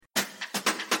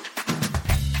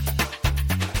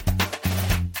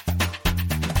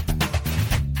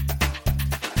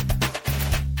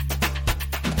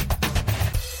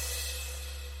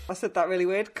said that really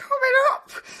weird. Coming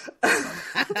up!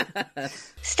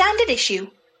 Standard Issue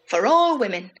for all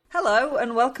women. Hello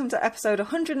and welcome to episode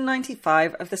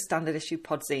 195 of the Standard Issue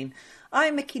Podzine.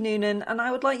 I'm Mickey Noonan and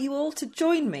I would like you all to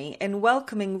join me in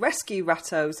welcoming rescue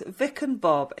rattos Vic and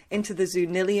Bob into the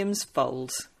Zoonilium's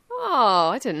fold. Oh,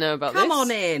 I didn't know about this. Come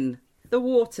on in. The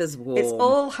water's warm. It's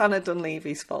all Hannah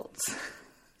Dunleavy's fault.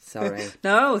 Sorry.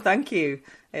 No, thank you.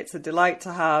 It's a delight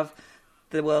to have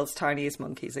the world's tiniest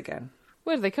monkeys again.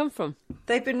 Where do they come from?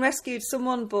 They've been rescued.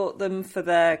 Someone bought them for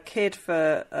their kid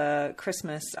for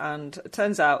Christmas, and it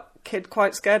turns out kid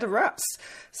quite scared of rats.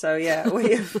 So yeah,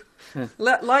 we've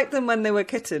liked them when they were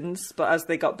kittens, but as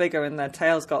they got bigger and their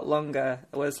tails got longer,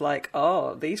 it was like,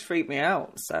 oh, these freak me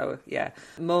out. So yeah,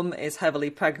 Mum is heavily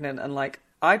pregnant and like,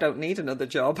 I don't need another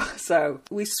job. So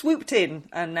we swooped in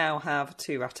and now have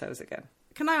two rattos again.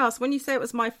 Can I ask, when you say it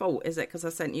was my fault, is it because I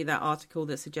sent you that article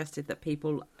that suggested that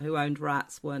people who owned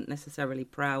rats weren't necessarily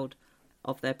proud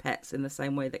of their pets in the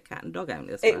same way that cat and dog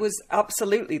owners were? It was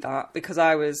absolutely that, because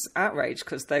I was outraged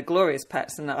because they're glorious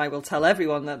pets and I will tell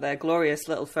everyone that they're glorious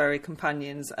little furry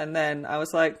companions. And then I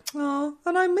was like, oh,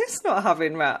 and I miss not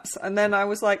having rats. And then I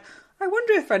was like, I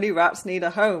wonder if any rats need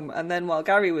a home. And then while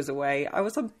Gary was away, I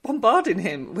was bombarding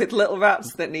him with little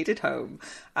rats that needed home.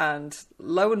 And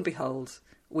lo and behold,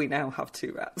 we now have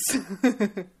two rats.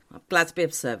 I'm glad to be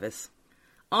of service.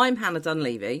 I'm Hannah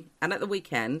Dunleavy, and at the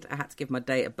weekend I had to give my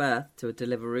date of birth to a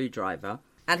Deliveroo driver,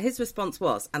 and his response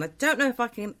was, and I don't know if I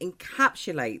can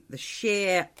encapsulate the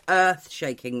sheer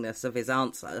earth-shakingness of his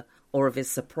answer or of his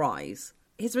surprise,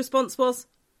 his response was,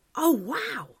 oh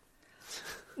wow.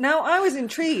 Now, I was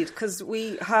intrigued because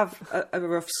we have a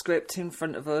rough script in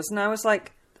front of us, and I was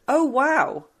like, oh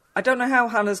wow. I don't know how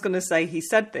Hannah's going to say he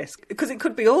said this, because it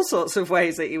could be all sorts of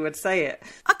ways that you would say it.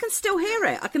 I can still hear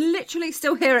it. I can literally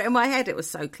still hear it in my head. It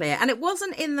was so clear. And it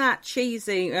wasn't in that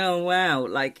cheesy, oh, wow,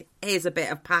 like, here's a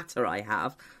bit of patter I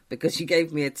have, because you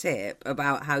gave me a tip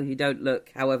about how you don't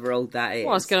look however old that is.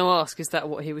 Well, I was going to ask, is that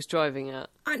what he was driving at?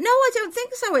 No, I don't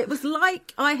think so. It was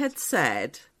like I had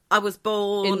said, I was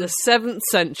born... in the 7th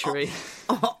century.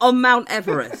 On Mount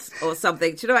Everest or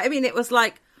something. Do you know what I mean? It was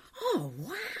like, oh,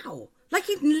 wow. Like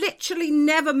he'd literally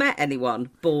never met anyone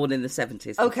born in the 70s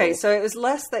before. Okay, so it was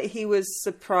less that he was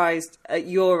surprised at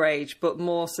your age, but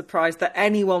more surprised that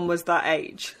anyone was that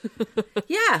age.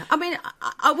 Yeah, I mean,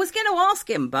 I was going to ask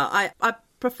him, but I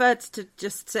preferred to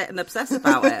just sit and obsess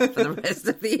about it for the rest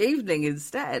of the evening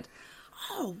instead.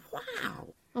 Oh, wow.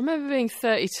 I remember being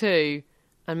 32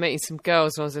 and meeting some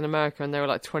girls when I was in America, and they were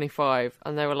like 25,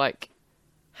 and they were like,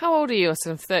 how old are you? I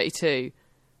said, I'm 32.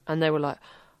 And they were like,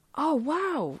 oh,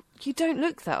 wow, you don't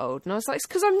look that old. And I was like, it's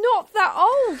because I'm not that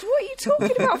old. What are you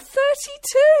talking about?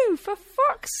 32, for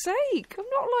fuck's sake. I'm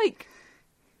not like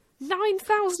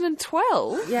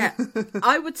 9,012. Yeah,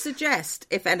 I would suggest,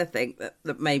 if anything,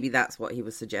 that maybe that's what he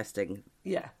was suggesting.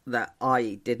 Yeah. That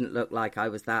I didn't look like I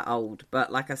was that old. But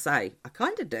like I say, I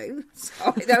kind of do.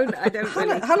 So I don't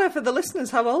really... Hannah, for the listeners,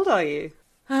 how old are you?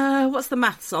 What's the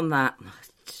maths on that?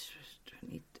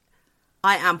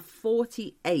 I am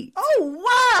 48.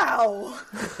 Oh, wow!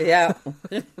 Yeah.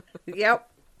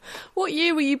 Yep. What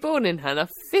year were you born in, Hannah?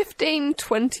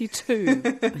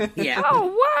 1522. Yeah.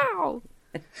 Oh,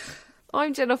 wow!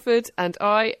 I'm Jennifer, and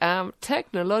I am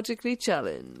technologically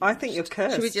challenged. I think you're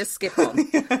cursed. Should we just skip on?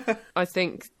 I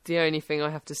think the only thing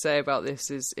I have to say about this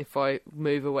is if I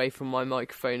move away from my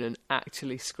microphone and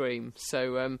actually scream.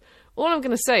 So all I'm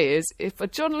going to say is, if a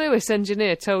John Lewis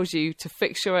engineer tells you to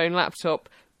fix your own laptop,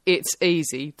 it's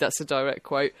easy. That's a direct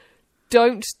quote.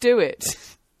 Don't do it.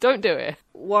 Don't do it.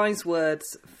 Wise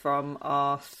words from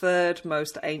our third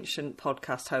most ancient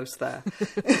podcast host there.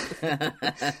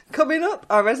 Coming up,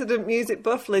 our resident music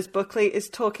buff, Liz Buckley, is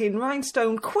talking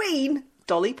rhinestone queen,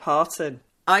 Dolly Parton.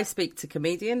 I speak to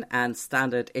comedian and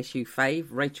standard issue fave,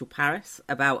 Rachel Parris,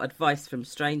 about advice from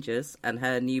strangers and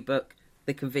her new book,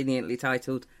 the conveniently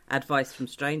titled Advice from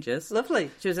Strangers.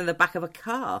 Lovely. She was in the back of a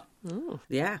car. Oh.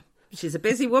 Yeah. She's a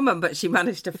busy woman, but she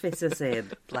managed to fit us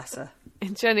in. Bless her.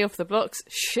 In Jenny Off the Blocks,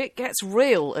 shit gets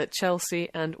real at Chelsea,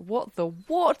 and what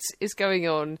is going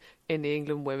on in the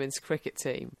England women's cricket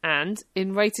team. And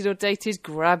in Rated or Dated,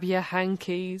 grab your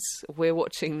hankies. We're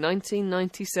watching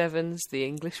 1997's The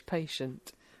English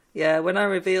Patient. Yeah, when I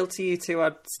revealed to you two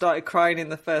I'd started crying in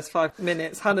the first 5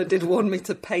 minutes, Hannah did warn me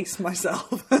to pace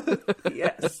myself.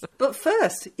 Yes. But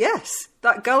first, yes,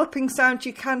 that galloping sound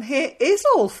you can hear is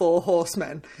all four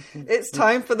horsemen. It's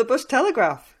time for the Bush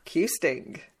Telegraph. Cue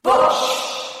Sting.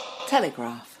 Bush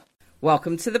Telegraph.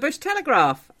 Welcome to the Bush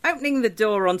Telegraph. Opening the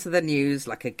door onto the news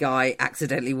like a guy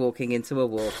accidentally walking into a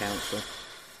war council.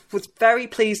 Was very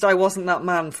pleased I wasn't that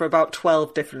man for about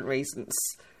 12 different reasons.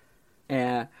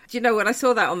 Yeah. Do you know, when I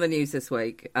saw that on the news this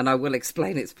week, and I will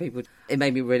explain it to people, it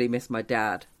made me really miss my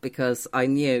dad, because I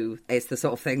knew it's the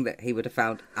sort of thing that he would have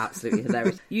found absolutely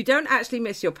hilarious. You don't actually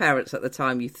miss your parents at the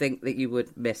time you think that you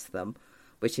would miss them,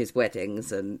 which is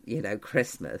weddings and, you know,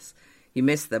 Christmas. You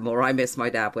miss them, or I miss my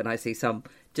dad when I see some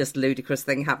just ludicrous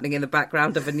thing happening in the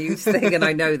background of a news thing, and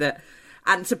I know that.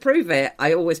 And to prove it,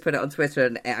 I always put it on Twitter,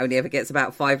 and it only ever gets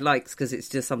about 5 likes, because it's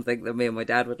just something that me and my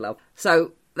dad would love.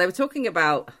 So they were talking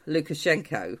about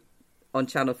Lukashenko on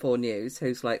Channel 4 News,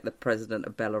 who's like the president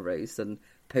of Belarus and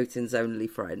Putin's only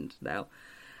friend now.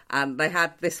 And they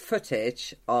had this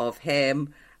footage of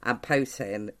him and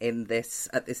Putin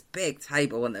at this big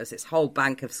table, and there was this whole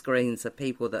bank of screens of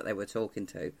people that they were talking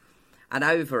to. And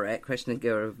over it, Krishnan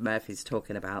Guru Murphy's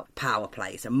talking about power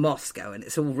plays and Moscow, and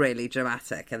it's all really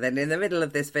dramatic. And then in the middle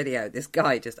of this video, this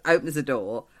guy just opens the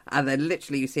door, and then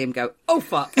literally you see him go, "Oh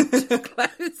fuck," and just close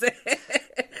it.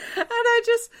 And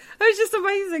it was just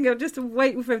amazing. I'm just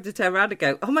waiting for him to turn around and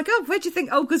go, "Oh my God, where do you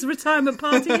think Olga's retirement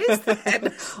party is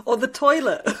then?" Or the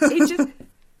toilet.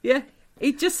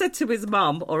 He just said to his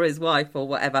mum or his wife or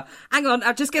whatever, "Hang on,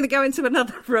 I'm just going to go into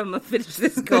another room and finish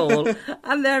this call."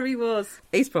 And there he was.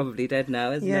 He's probably dead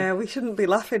now, isn't he? Yeah, we shouldn't be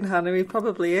laughing, Hannah. He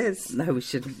probably is. No, we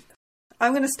shouldn't.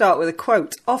 I'm going to start with a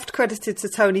quote, oft credited to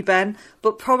Tony Benn,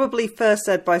 but probably first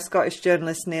said by Scottish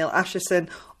journalist Neil Acheson,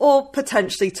 or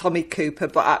potentially Tommy Cooper,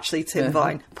 but actually Tim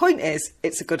Vine. Point is,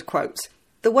 it's a good quote.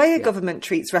 The way a government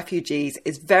treats refugees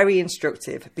is very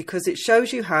instructive, because it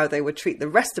shows you how they would treat the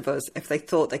rest of us if they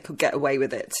thought they could get away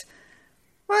with it.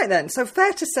 Right then, so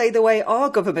fair to say the way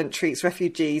our government treats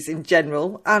refugees in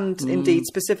general, and indeed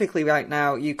specifically right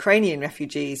now Ukrainian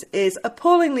refugees, is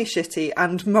appallingly shitty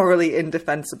and morally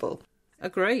indefensible.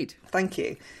 Agreed. Thank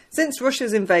you. Since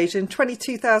Russia's invasion,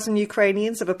 22,000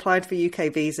 Ukrainians have applied for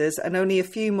UK visas, and only a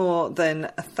few more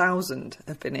than 1,000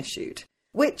 have been issued.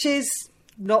 Which is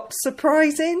not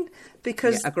surprising,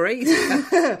 because agreed.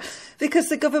 because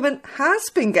the government has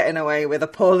been getting away with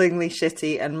appallingly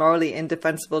shitty and morally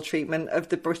indefensible treatment of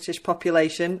the British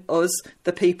population, us,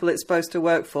 the people it's supposed to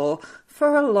work for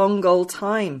a long old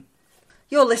time.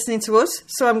 You're listening to us,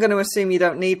 so I'm going to assume you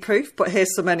don't need proof, but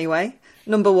here's some anyway.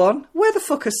 Number 1, where the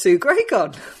fuck has Sue Gray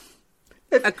gone?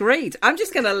 Agreed. I'm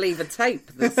just going to leave a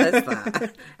tape that says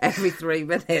that every 3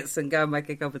 minutes and go and make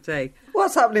a cup of tea.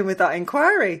 What's happening with that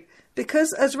inquiry?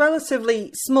 Because as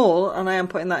relatively small, and I am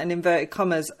putting that in inverted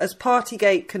commas, as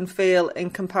Partygate can feel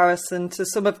in comparison to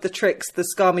some of the tricks the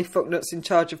scarmy fucknuts in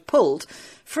charge have pulled,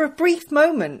 for a brief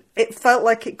moment it felt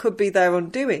like it could be their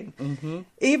undoing. Mm-hmm.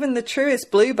 Even the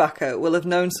truest bluebacker will have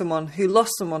known someone who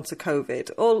lost someone to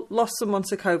COVID, or lost someone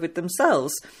to COVID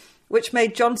themselves, which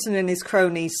made Johnson and his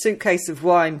cronies' suitcase of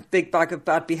wine, big bag of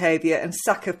bad behaviour and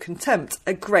sack of contempt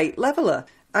a great leveller.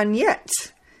 And yet,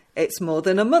 it's more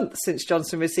than a month since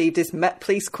Johnson received his Met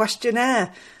Police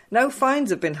questionnaire. No fines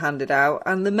have been handed out,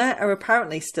 and the Met are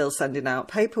apparently still sending out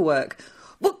paperwork.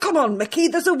 Well, come on, Mickey,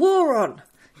 there's a war on!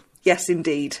 Yes,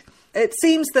 indeed. It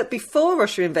seems that before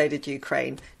Russia invaded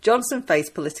Ukraine, Johnson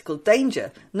faced political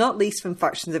danger, not least from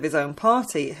factions of his own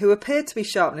party, who appeared to be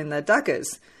sharpening their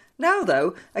daggers. Now,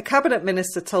 though, a cabinet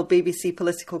minister told BBC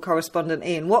political correspondent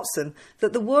Ian Watson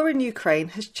that the war in Ukraine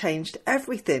has changed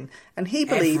everything, and he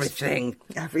believes...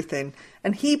 Everything.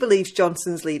 And he believes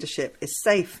Johnson's leadership is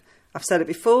safe. I've said it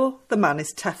before, the man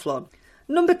is Teflon.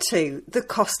 Number 2, the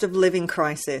cost of living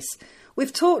crisis.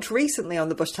 We've talked recently on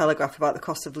the Bush Telegraph about the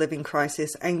cost of living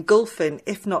crisis engulfing,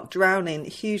 if not drowning,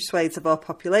 huge swathes of our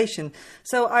population,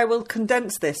 so I will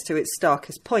condense this to its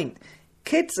starkest point.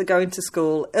 Kids are going to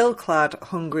school ill-clad,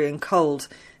 hungry and cold.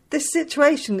 This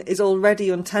situation is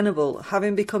already untenable,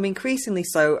 having become increasingly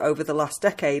so over the last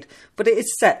decade, but it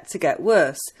is set to get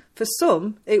worse. For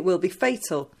some, it will be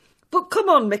fatal. But come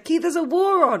on, Mickey, there's a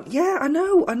war on. Yeah, I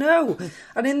know.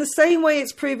 And in the same way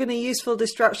it's proven a useful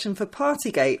distraction for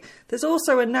Partygate, there's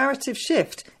also a narrative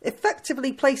shift,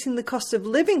 effectively placing the cost of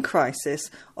living crisis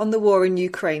on the war in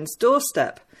Ukraine's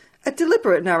doorstep. A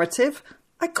deliberate narrative?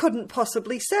 I couldn't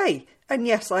possibly say. And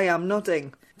yes, I am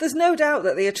nodding. There's no doubt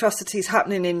that the atrocities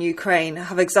happening in Ukraine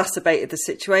have exacerbated the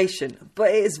situation,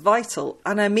 but it is vital,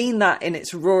 and I mean that in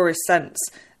its rawest sense.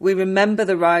 We remember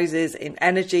the rises in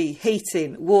energy,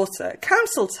 heating, water,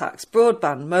 council tax,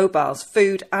 broadband, mobiles,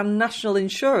 food and national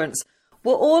insurance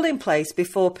were all in place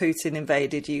before Putin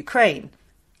invaded Ukraine.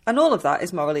 And all of that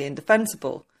is morally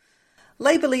indefensible.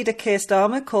 Labour leader Keir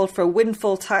Starmer called for a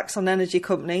windfall tax on energy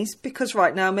companies because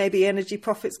right now maybe energy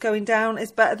profits going down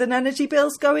is better than energy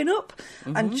bills going up.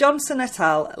 Mm-hmm. And Johnson et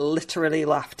al. Literally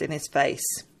laughed in his face.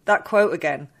 That quote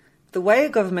again. The way a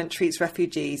government treats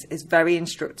refugees is very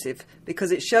instructive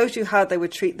because it shows you how they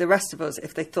would treat the rest of us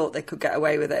if they thought they could get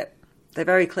away with it. They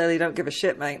very clearly don't give a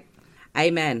shit, mate.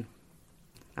 Amen.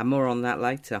 And more on that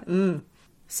later.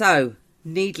 So,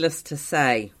 needless to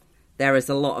say, there is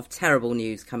a lot of terrible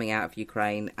news coming out of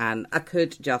Ukraine, and I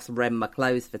could just rend my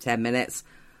clothes for 10 minutes,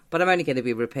 but I'm only going to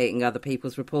be repeating other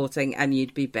people's reporting, and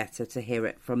you'd be better to hear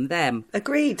it from them.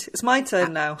 Agreed. It's my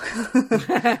turn now.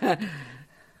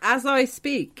 As I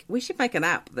speak, we should make an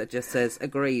app that just says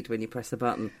agreed when you press a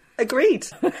button. Agreed.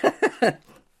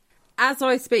 As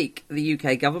I speak, the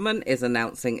UK government is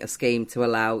announcing a scheme to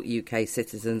allow UK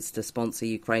citizens to sponsor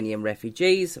Ukrainian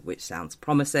refugees, which sounds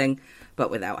promising,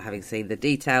 but without having seen the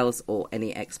details or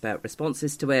any expert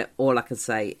responses to it, all I can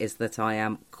say is that I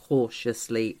am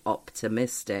cautiously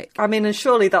optimistic. I mean, and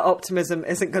surely that optimism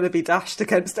isn't going to be dashed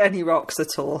against any rocks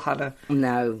at all, Hannah.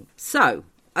 No. So,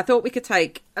 I thought we could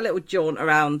take a little jaunt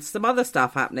around some other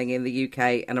stuff happening in the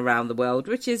UK and around the world,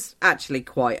 which is actually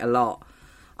quite a lot.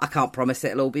 I can't promise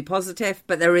it'll all be positive,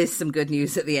 but there is some good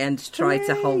news at the end. Try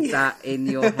to hold that in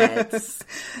your heads.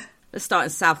 Let's start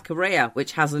in South Korea,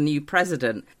 which has a new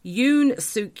president, Yoon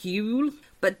Suk-yeol.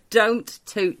 But don't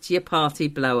toot your party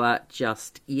blower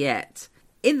just yet.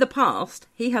 In the past,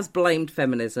 he has blamed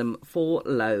feminism for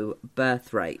low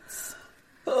birth rates.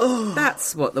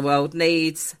 That's what the world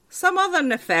needs. Some other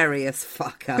nefarious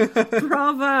fucker.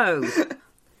 Bravo.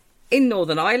 In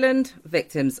Northern Ireland,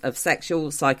 victims of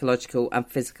sexual, psychological and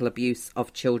physical abuse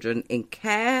of children in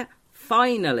care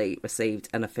finally received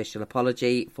an official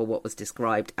apology for what was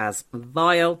described as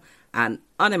vile and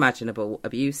unimaginable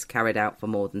abuse carried out for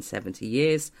more than 70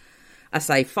 years. I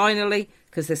say finally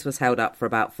because this was held up for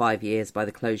about 5 years by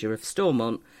the closure of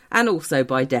Stormont and also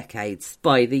by decades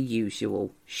by the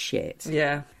usual shit.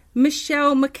 Yeah.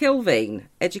 Michelle McIlveen,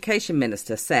 Education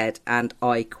Minister, said, and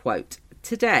I quote,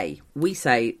 "Today, we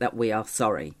say that we are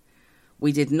sorry.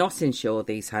 We did not ensure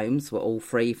these homes were all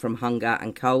free from hunger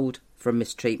and cold, from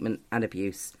mistreatment and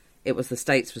abuse. It was the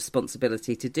state's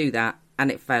responsibility to do that,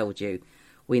 and it failed you.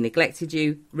 We neglected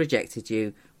you, rejected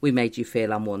you, we made you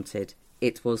feel unwanted.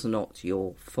 It was not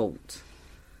your fault."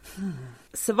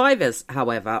 Survivors,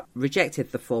 however,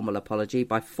 rejected the formal apology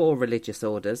by 4 religious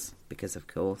orders, because of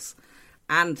course,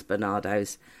 and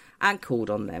Barnardo's, and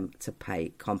called on them to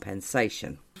pay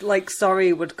compensation. Like,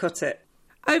 sorry would cut it.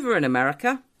 Over in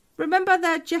America, remember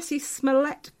the Jussie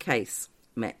Smollett case,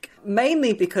 Mick?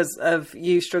 Mainly because of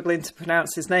you struggling to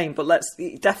pronounce his name, but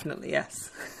definitely yes.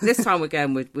 This time we're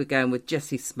going with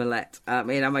Jussie Smollett. I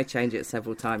mean, I may change it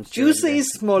several times. Jussie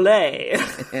Smollett.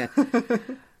 Yeah.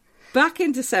 Back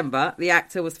in December, the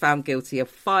actor was found guilty of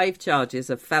 5 charges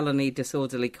of felony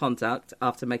disorderly conduct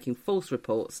after making false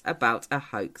reports about a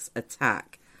hoax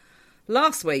attack.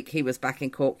 Last week, he was back in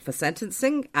court for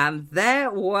sentencing, and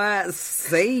there were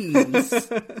scenes.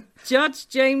 Judge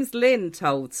James Lynn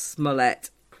told Smollett,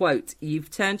 quote,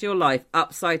 "You've turned your life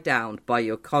upside down by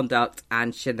your conduct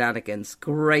and shenanigans."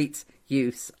 Great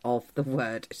use of the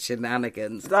word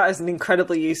shenanigans. That is an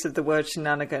incredible use of the word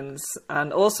shenanigans.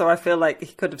 And also, I feel like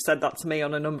he could have said that to me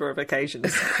on a number of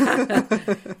occasions.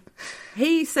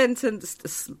 He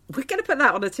sentenced... We're going to put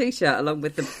that on a T-shirt along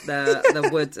with the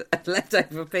wood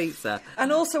leftover pizza.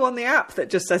 And also on the app that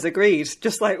just says agreed.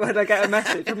 Just like when I get a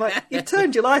message, I'm like, you've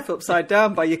turned your life upside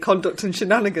down by your conduct and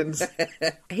shenanigans.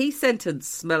 He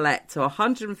sentenced Smollett to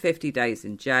 150 days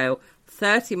in jail,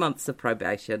 30 months of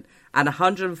probation and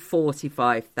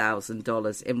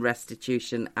 $145,000 in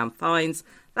restitution and fines.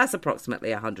 That's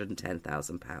approximately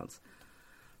 £110,000.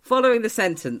 Following the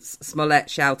sentence, Smollett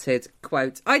shouted,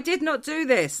 quote, "I did not do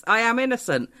this. I am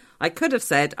innocent. I could have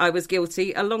said I was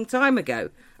guilty a long time ago."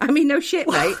 I mean, no shit,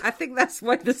 mate. I think that's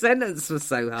why the sentence was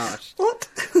so harsh. What?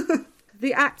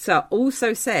 The actor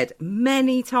also said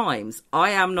many times, "I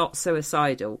am not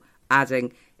suicidal,"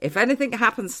 adding, "If anything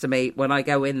happens to me when I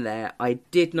go in there, I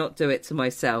did not do it to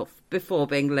myself," before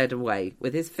being led away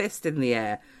with his fist in the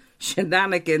air.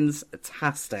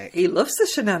 Shenanigans-tastic. He loves the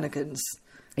shenanigans.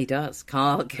 He does.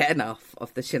 Can't get enough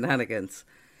of the shenanigans.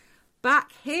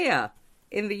 Back here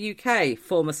in the UK,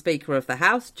 former Speaker of the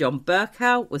House, John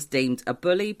Bercow, was deemed a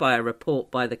bully by a report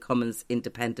by the Commons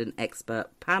Independent Expert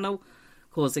Panel,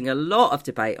 causing a lot of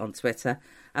debate on Twitter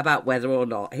about whether or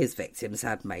not his victims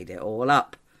had made it all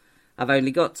up. I've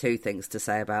only got 2 things to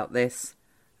say about this.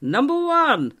 Number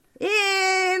 1,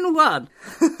 in one.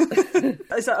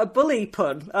 Is that a bully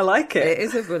pun? I like it. It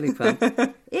is a bully pun.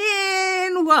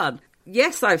 In one.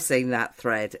 Yes, I've seen that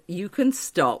thread. You can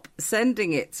stop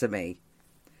sending it to me.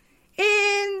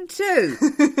 In 2.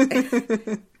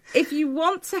 If you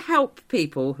want to help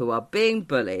people who are being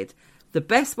bullied, the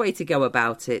best way to go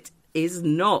about it is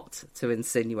not to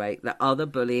insinuate that other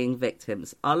bullying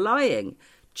victims are lying,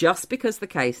 just because the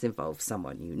case involves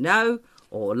someone you know,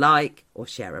 or like, or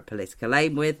share a political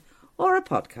aim with, or a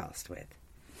podcast with.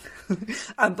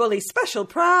 And Bully's special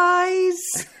prize.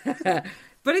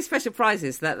 Bully's special prize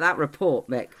is that report,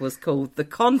 Mick, was called The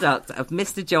Conduct of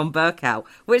Mr. John Burkow,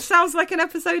 which sounds like an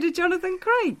episode of Jonathan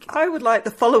Craig. I would like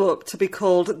the follow-up to be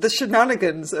called The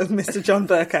Shenanigans of Mr. John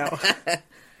Burkow.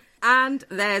 And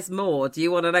there's more. Do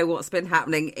you want to know what's been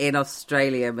happening in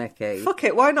Australia, Mickey? Fuck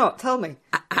it, why not? Tell me.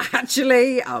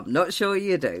 Actually, I'm not sure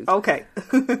you do. Okay.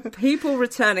 People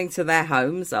returning to their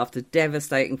homes after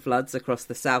devastating floods across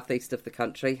the southeast of the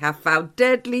country have found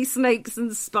deadly snakes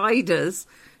and spiders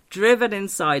driven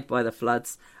inside by the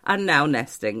floods and now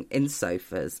nesting in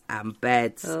sofas and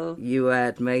beds. Oh. You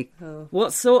heard me. Oh.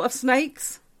 What sort of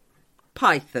snakes?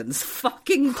 Pythons.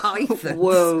 Fucking pythons.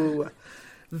 Whoa.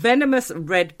 Venomous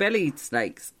red-bellied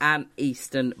snakes and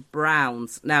eastern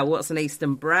browns. Now, what's an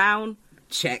eastern brown?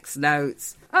 Checks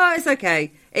notes. Oh, it's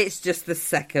okay. It's just the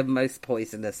second most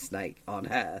poisonous snake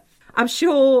on Earth. I'm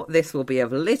sure this will be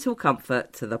of little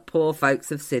comfort to the poor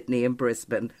folks of Sydney and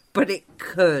Brisbane, but it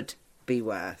could be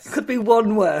worse. Could be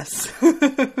one worse.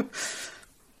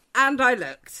 And I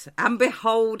looked, and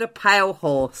behold, a pale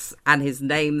horse, and his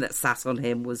name that sat on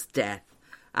him was Death,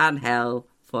 and hell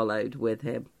followed with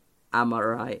him. Am I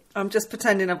right? I'm just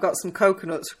pretending I've got some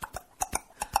coconuts.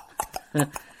 Do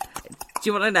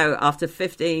you want to know, after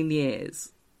 15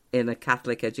 years in a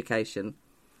Catholic education,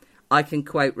 I can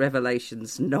quote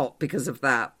Revelations not because of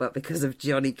that, but because of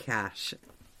Johnny Cash.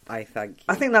 I thank you.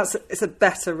 I think it's a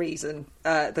better reason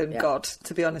than God,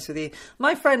 to be honest with you.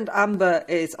 My friend Amber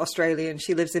is Australian.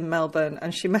 She lives in Melbourne,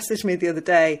 and she messaged me the other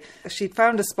day. She'd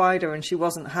found a spider and she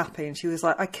wasn't happy, and she was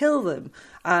like, I kill them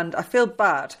and I feel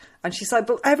bad. And she's like,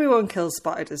 but everyone kills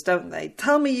spiders, don't they?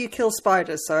 Tell me you kill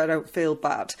spiders so I don't feel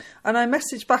bad. And I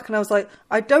messaged back and I was like,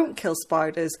 I don't kill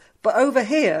spiders, but over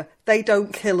here they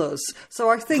don't kill us. So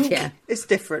I think it's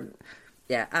different.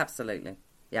 Yeah, absolutely.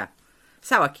 Yeah. That's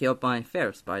how I cured my fear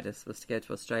of spiders, was to go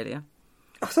to Australia.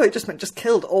 I thought it just meant just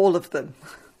killed all of them.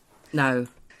 No.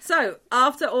 So,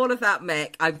 after all of that,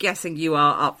 Mick, I'm guessing you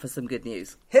are up for some good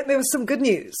news. Hit me with some good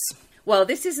news. Well,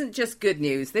 this isn't just good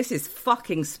news. This is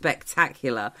fucking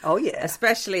spectacular. Oh, yeah.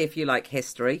 Especially if you like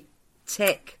history.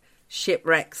 Tick.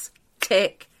 Shipwrecks.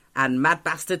 Tick. And mad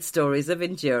bastard stories of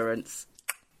endurance.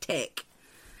 Tick.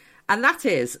 And that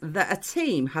is that a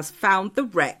team has found the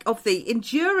wreck of the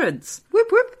Endurance. Whoop,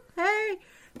 whoop. Hey!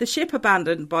 The ship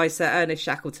abandoned by Sir Ernest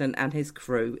Shackleton and his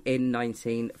crew in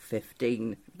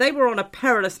 1915. They were on a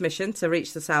perilous mission to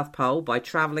reach the South Pole by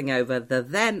travelling over the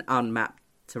then unmapped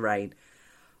terrain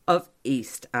of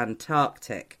East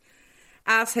Antarctic.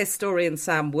 As historian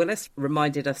Sam Willis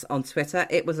reminded us on Twitter,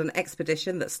 it was an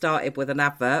expedition that started with an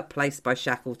advert placed by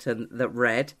Shackleton that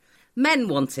read, "Men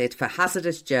wanted for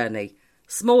hazardous journey,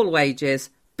 small wages,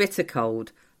 bitter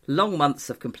cold, long months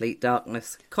of complete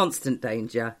darkness, constant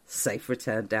danger, safe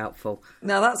return doubtful."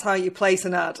 Now that's how you place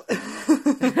an ad.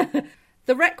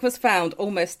 The wreck was found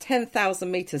almost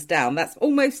 10,000 metres down, that's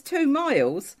almost 2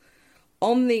 miles,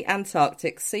 on the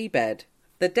Antarctic seabed.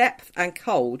 The depth and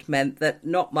cold meant that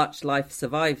not much life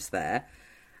survives there,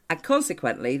 and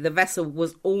consequently the vessel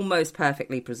was almost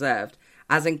perfectly preserved,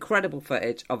 as incredible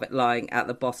footage of it lying at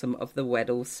the bottom of the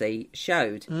Weddell Sea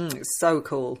showed. It's so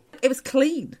cool. It was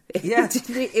clean. Yeah.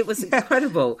 It was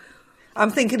incredible. I'm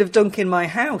thinking of dunking my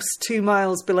house 2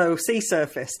 miles below sea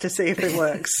surface to see if it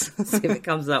works. See if it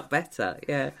comes up better,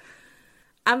 yeah.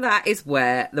 And that is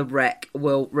where the wreck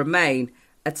will remain.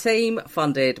 A team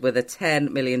funded with a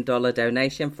 $10 million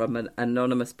donation from an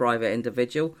anonymous private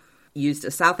individual used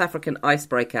a South African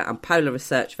icebreaker and polar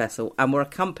research vessel and were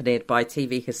accompanied by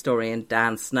TV historian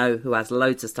Dan Snow, who has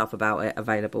loads of stuff about it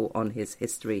available on his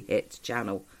History Hit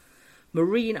channel.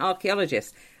 Marine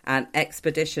archaeologist and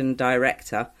expedition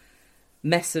director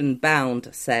Messon Bound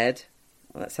said,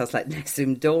 well, that sounds like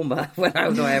Nessun Dorma, well,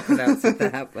 how do I pronounce it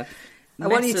that? But I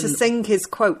want you to sing his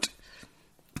quote.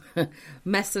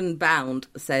 Messon Bound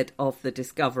said of the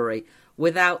discovery,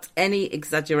 "Without any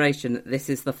exaggeration, this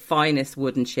is the finest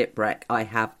wooden shipwreck I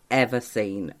have ever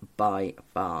seen by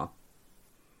far."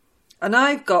 And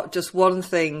I've got just one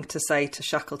thing to say to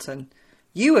Shackleton.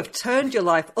 You have turned your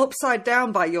life upside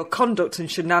down by your conduct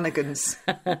and shenanigans.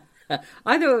 I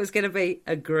thought it was going to be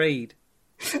agreed.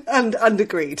 And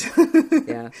agreed.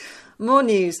 Yeah. More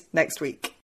news next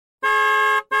week.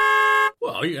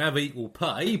 Well, you have equal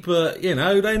pay, but, they're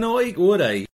not equal, are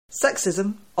they?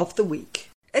 Sexism of the week.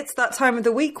 It's that time of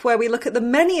the week where we look at the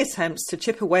many attempts to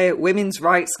chip away at women's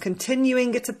rights,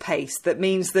 continuing at a pace that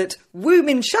means that Womb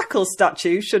in Shackles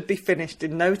statue should be finished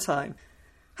in no time.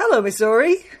 Hello,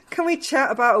 Missouri. Can we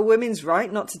chat about a women's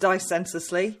right not to die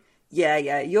senselessly?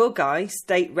 Yeah, your guy,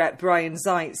 State Rep Brian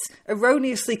Zeitz,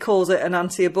 erroneously calls it an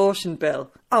anti-abortion bill.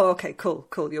 Oh, okay, cool,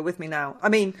 you're with me now. I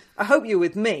mean, I hope you're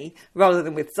with me, rather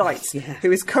than with Zeitz,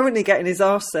 who is currently getting his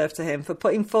arse served to him for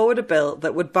putting forward a bill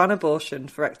that would ban abortion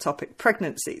for ectopic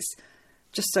pregnancies.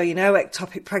 Just so you know,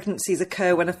 ectopic pregnancies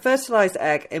occur when a fertilised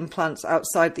egg implants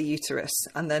outside the uterus,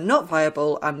 and they're not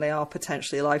viable and they are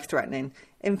potentially life-threatening.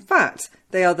 In fact,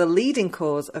 they are the leading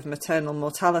cause of maternal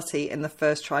mortality in the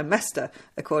first trimester,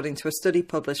 according to a study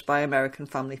published by American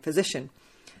Family Physician.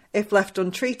 If left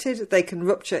untreated, they can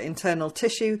rupture internal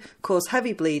tissue, cause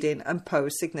heavy bleeding and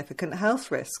pose significant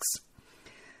health risks.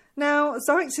 Now,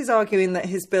 Zeitz is arguing that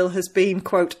his bill has been,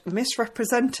 quote,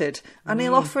 misrepresented, and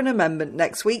he'll offer an amendment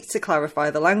next week to clarify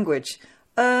the language.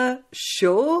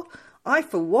 Sure. I,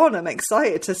 for one, am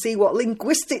excited to see what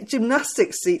linguistic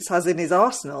gymnastics Zeitz has in his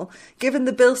arsenal, given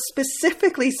the bill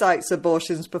specifically cites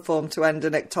abortions performed to end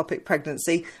an ectopic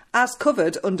pregnancy as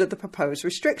covered under the proposed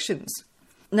restrictions.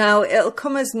 Now, it'll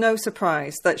come as no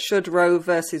surprise that should Roe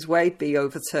versus Wade be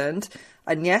overturned,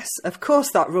 and yes, of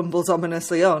course that rumbles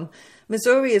ominously on,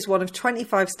 Missouri is one of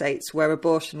 25 states where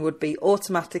abortion would be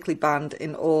automatically banned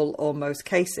in all or most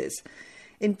cases.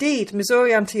 Indeed,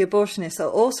 Missouri anti-abortionists are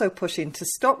also pushing to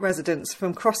stop residents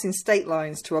from crossing state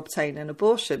lines to obtain an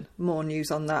abortion. More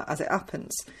news on that as it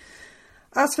happens.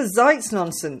 As for Zeitz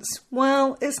nonsense,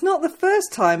 well, it's not the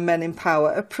first time men in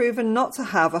power have proven not to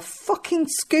have a fucking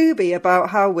Scooby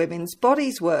about how women's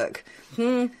bodies work.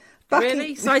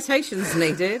 Really? Citations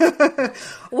needed?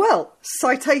 Well,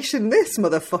 citation this,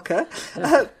 motherfucker.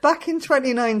 Back in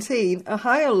 2019,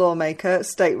 Ohio lawmaker,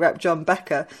 State Rep John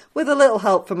Becker, with a little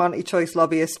help from anti-choice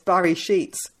lobbyist Barry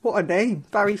Sheets, what a name,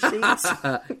 Barry Sheets,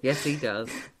 yes, he does,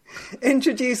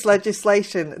 introduced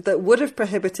legislation that would have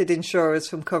prohibited insurers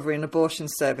from covering abortion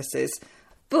services,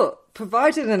 but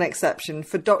provided an exception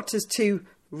for doctors to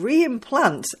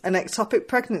reimplant an ectopic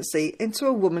pregnancy into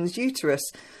a woman's uterus,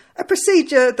 a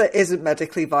procedure that isn't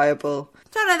medically viable.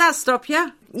 Don't let that stop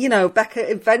you. You know, Becker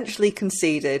eventually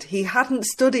conceded he hadn't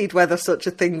studied whether such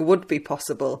a thing would be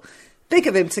possible. Big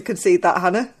of him to concede that,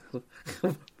 Hannah.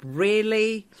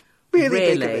 Really? Really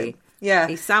big of him. Yeah.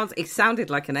 He sounded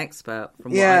like an expert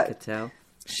from what I could tell.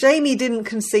 Shame he didn't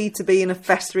concede to being a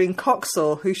festering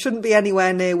cocksore who shouldn't be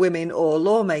anywhere near women or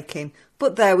lawmaking.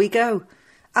 But there we go.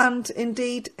 And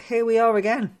indeed, here we are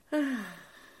again.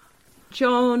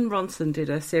 John Ronson did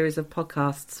a series of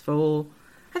podcasts for,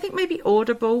 I think maybe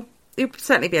Audible. You'll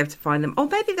certainly be able to find them. Or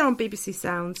maybe they're on BBC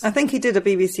Sounds. I think he did a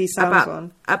BBC Sounds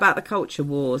one. About the culture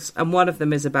wars. And one of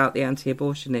them is about the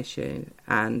anti-abortion issue.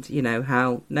 And, you know,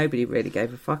 how nobody really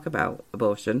gave a fuck about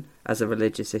abortion as a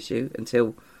religious issue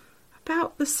until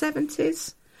about the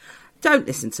 70s. Don't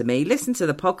listen to me. Listen to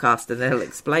the podcast and they'll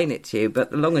explain it to you.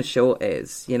 But the long and short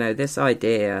is, you know, this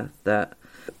idea that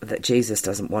Jesus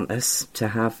doesn't want us to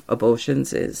have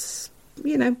abortions is,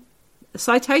 you know,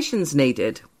 citations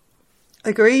needed.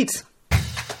 Agreed.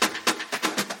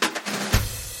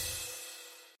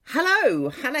 Hello,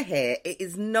 Hannah here. It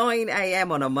is 9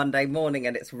 a.m. on a Monday morning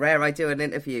and it's rare I do an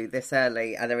interview this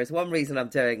early, and there is one reason I'm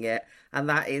doing it, and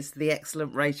that is the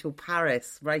excellent Rachel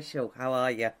Parris. Rachel, how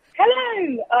are you?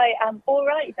 Hello, I am all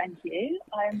right, thank you.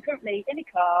 I am currently in a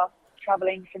car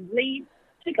travelling from Leeds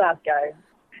to Glasgow.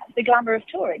 The glamour of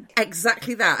touring.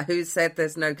 Exactly that. Who said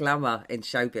there's no glamour in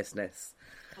show business?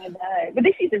 I know, but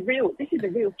this is a real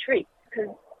treat, because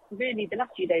really the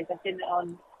last few days I've been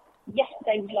on.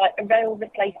 Yesterday was like a rail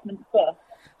replacement bus.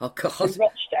 Oh God! To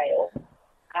Rochdale,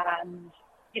 and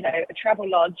you know, a travel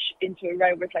lodge into a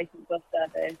rail replacement bus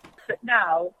service. But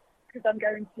now, because I'm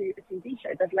going to a TV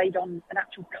show, they've laid on an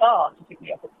actual car to pick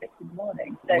me up at 6 in the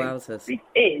morning. So Wowzers. This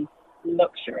is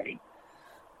luxury.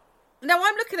 Now,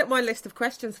 I'm looking at my list of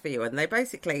questions for you, and they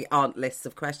basically aren't lists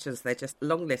of questions. They're just a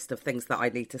long list of things that I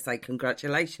need to say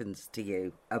congratulations to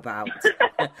you about.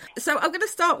 So I'm going to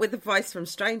start with Advice from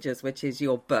Strangers, which is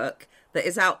your book that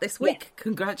is out this week. Yes.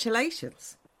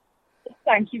 Congratulations.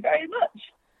 Thank you very much.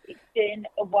 It's been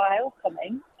a while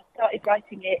coming. I started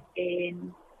writing it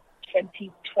in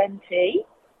 2020. Is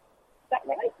that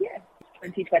right? Yeah,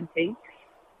 2020.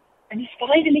 And it's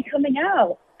finally coming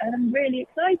out. And I'm really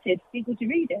excited for people to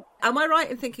read it. Am I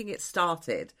right in thinking it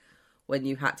started when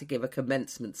you had to give a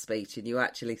commencement speech and you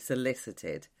actually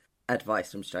solicited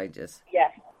advice from strangers? Yes,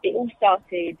 it all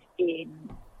started in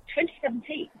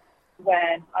 2017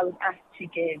 when I was asked to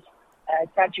give a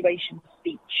graduation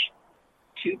speech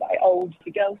to my old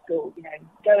girls' school, you know,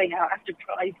 going out after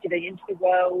prize giving into the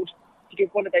world to give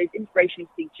one of those inspirational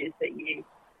speeches that you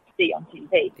see on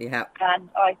TV. Yeah. And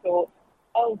I thought,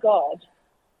 oh God,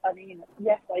 I mean,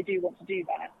 yes, I do want to do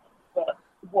that, but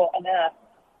what on earth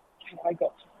have I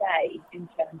got to say in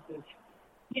terms of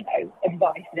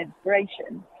advice and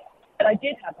inspiration. And I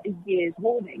did have a year's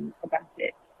warning about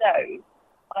it. So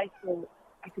I thought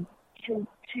I could kill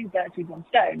two birds with one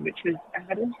stone, which was I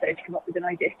had also to come up with an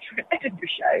idea for an Edinburgh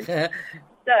show.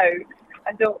 So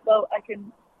I thought, well, I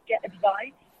can get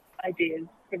advice, ideas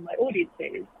from my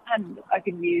audiences, and I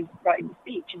can use writing the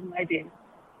speech as an idea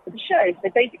for the show. So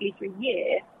basically, for a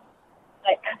year,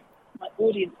 I asked my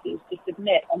audiences to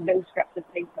submit on little scraps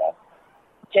of paper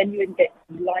genuine bits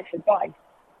of life advice,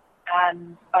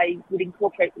 and I would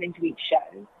incorporate them into each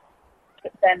show.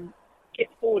 But then skip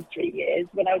forward 3 years,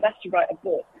 when I was asked to write a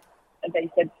book, and they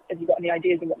said, have you got any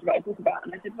ideas on what to write a book about?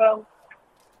 And I said, well,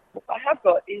 what I have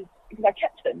got is, because I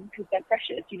kept them, because they're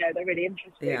precious, they're really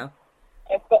interesting. Yeah.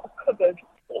 I've got a cupboard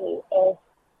full of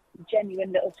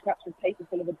genuine little scraps of paper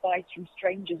full of advice from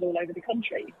strangers all over the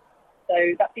country. So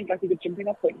that seems like a good jumping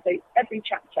off point. So every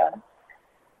chapter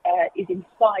is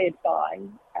inspired by,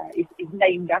 is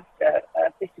named after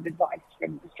a bit of advice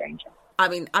from a stranger. I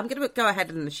mean, I'm going to go ahead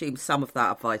and assume some of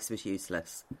that advice was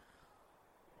useless.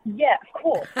 Yeah, of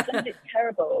course. Some of it's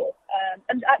terrible.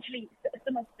 And actually,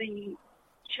 some of the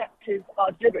chapters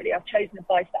are deliberately, I've chosen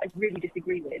advice that I really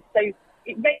disagree with. So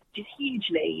it ranges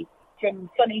hugely from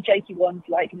funny, jokey ones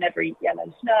like never eat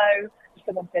yellow snow.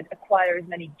 Someone said acquire as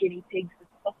many guinea pigs as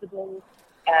possible.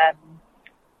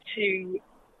 To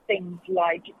things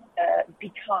like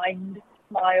be kind,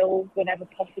 smile whenever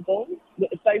possible,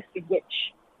 both of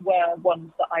which were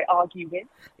ones that I argue with.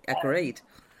 Agreed.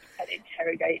 And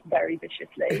interrogate very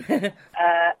viciously. Don't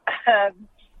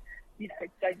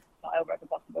smile wherever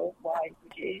possible. Why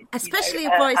would you? Especially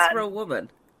advice for a woman.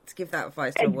 To give that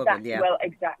advice to a woman, yeah. Well,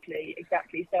 exactly.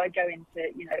 So I go into,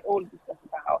 all of the stuff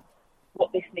about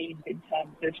what this means in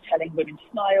terms of telling women to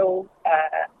smile,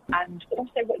 and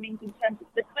also what it means in terms of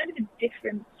the kind of a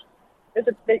different.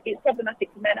 It's problematic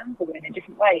for men and for women in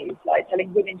different ways, like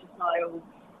telling women to smile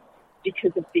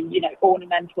because of the,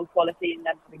 ornamental quality in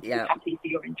them having to be happy for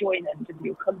your enjoyment and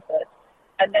your comfort.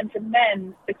 And then for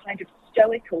men, the kind of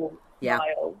stoical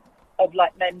smile of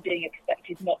like men being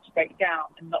expected not to break down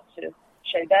and not to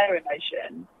show their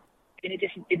emotion in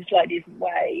a slightly different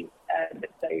way,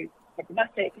 that's so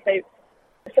problematic. So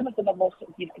some of them are more sort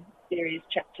of, serious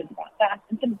chapters about that,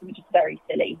 and some of them are just very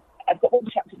silly. I've got one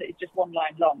chapter that is just one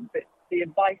line long, but the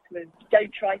advice was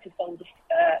don't try to fold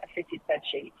a fitted bed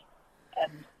sheet.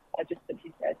 And I just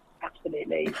simply said,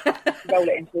 absolutely, roll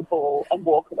it into a ball and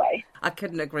walk away. I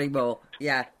couldn't agree more.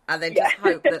 Yeah. And then just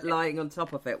hope that lying on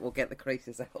top of it will get the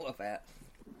creases out of it.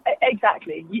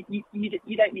 Exactly. You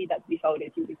don't need that to be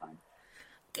folded. You'll be fine.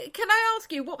 Can I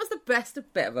ask you, what was the best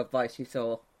bit of advice you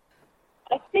saw?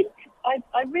 I think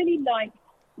I really liked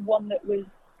one that was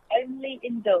only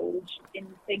indulge in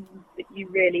things that you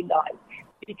really like,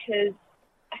 because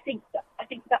I think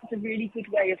that's a really good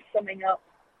way of summing up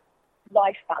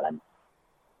life balance,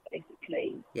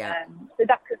 basically. Yeah. So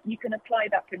you can apply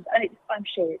that principle, and I'm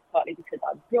sure it's partly because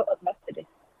I was brought up Methodist,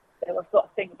 so I've got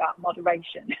a thing about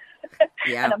moderation.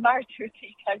 Yeah. And I'm married to a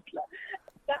teetotaler.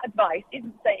 That advice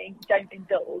isn't saying don't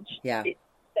indulge. Yeah. It's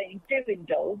saying do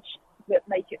indulge, but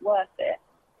make it worth it.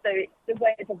 So it's the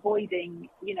way of avoiding,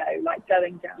 like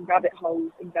going down rabbit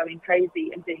holes and going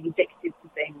crazy and being addicted to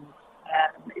things.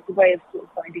 It's a way of sort of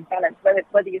finding balance,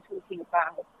 whether you're talking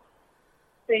about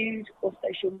food or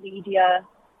social media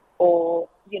or,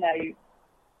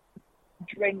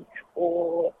 drink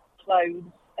or clothes.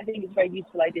 I think it's a very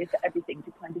useful idea for everything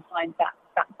to kind of find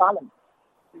that balance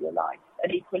for your life,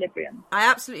 an equilibrium. I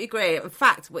absolutely agree. In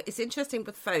fact, it's interesting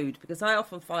with food, because I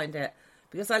often find it,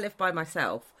 because I live by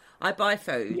myself, I buy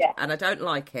food and I don't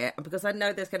like it, and because I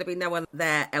know there's going to be no one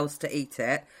there else to eat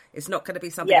it, it's not going to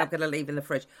be something I'm going to leave in the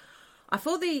fridge. I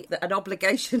feel an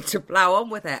obligation to plough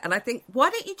on with it, and I think, why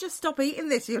don't you just stop eating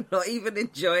this? You're not even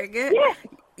enjoying it.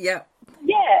 Yeah,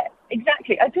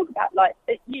 exactly. I talk about like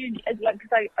at uni, because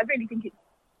I really think it's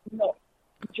not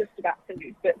just about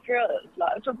food, but for us,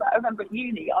 I remember at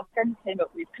uni, our friends came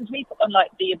up with, because we put on like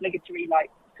the obligatory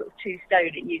like sort of 2 stone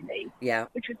at uni,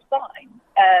 which was fine,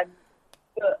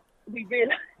 but we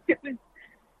realised it was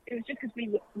just because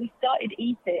we started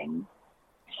eating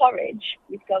porridge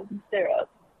with golden syrup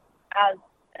as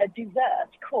a dessert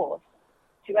course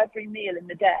to every meal in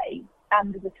the day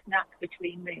and as a snack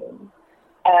between meals,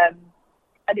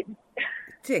 and it was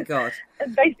dear God.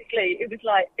 And basically it was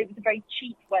a very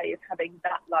cheap way of having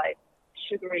that like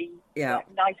sugary like,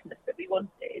 niceness that we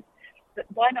wanted. But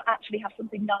why not actually have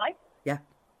something nice? Yeah.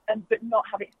 But not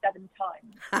have it 7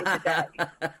 times in the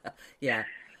day. Yeah.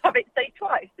 Have it say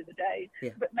twice in the day,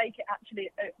 but make it actually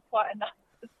quite a nice.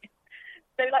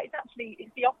 So like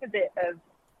it's the opposite of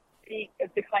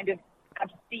the kind of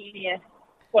abstemious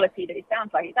quality that it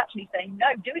sounds like. It's actually saying no,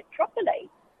 do it properly.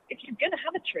 if you're going to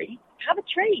have a treat, have a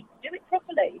treat. Do it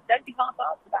properly. Don't be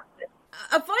half-assed about it.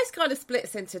 Advice kind of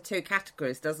splits into two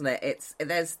categories, doesn't it?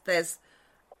 There's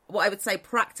what I would say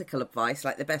practical advice,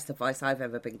 like the best advice I've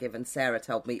ever been given. Sarah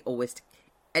told me always,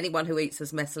 anyone who eats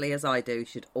as messily as I do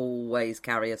should always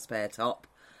carry a spare top.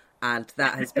 And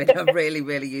that has been a really,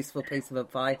 really useful piece of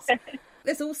advice.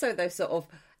 There's also those sort of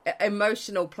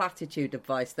emotional platitude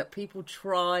advice that people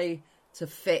try to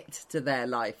fit to their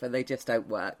life and they just don't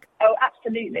work. Oh,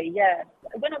 absolutely, yeah.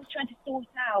 When I was trying to sort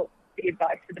out the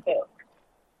advice for the book,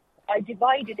 I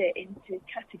divided it into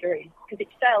categories because it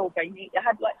felt very neat. I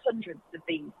had like hundreds of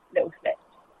these little slips.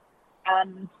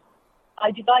 And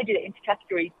I divided it into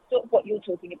categories, sort of what you're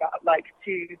talking about, like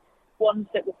to ones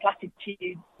that were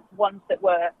platitudes, ones that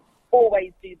were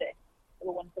always do this,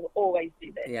 or ones that were always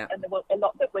do this. Yeah. And there were a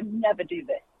lot that were never do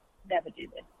this, never do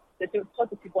this. So there were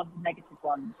positive ones and negative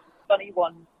ones, funny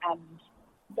ones, and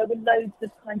there were loads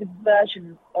of kind of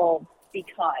versions of be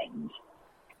kind.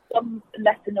 Some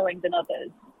less annoying than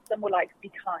others. Some were like,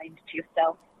 be kind to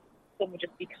yourself. Some were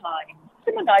just be kind.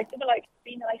 Some were nice. Some were like,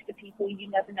 be nice to people. You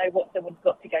never know what someone's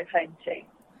got to go home to.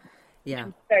 Yeah.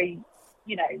 Which was very,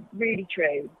 really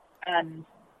true. And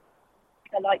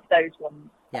I like those ones.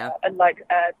 Yeah. And like,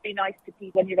 be nice to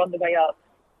people when you're on the way up,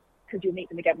 because you'll meet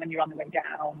them again when you're on the way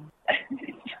down.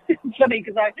 It's funny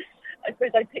because I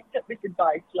suppose I picked up this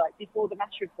advice like before the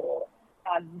match report,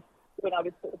 and when I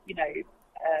was sort of,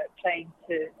 playing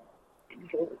to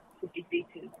 50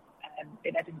 seaters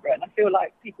in Edinburgh, and I feel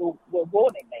like people were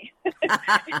warning me.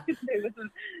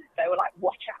 They were like,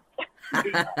 watch out.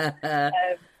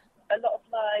 A lot of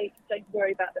like, don't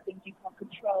worry about the things you can't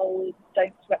control,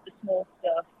 don't sweat the small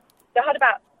stuff. So I had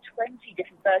about 20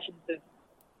 different versions of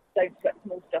don't sweat the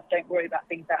small stuff, don't worry about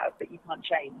things that you can't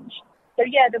change. So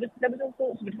yeah, there was all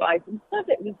sorts of advice, and some of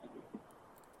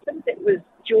it was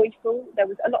joyful. There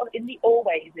was a lot of, in the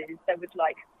alwayses, there was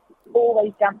like,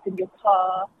 always dance in your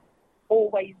car,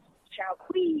 always shout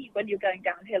wee when you're going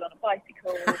downhill on a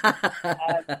bicycle.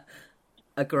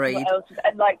 Agreed. What else?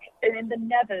 And in the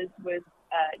nevers was,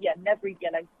 never eat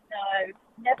yellow snow,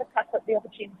 never pass up the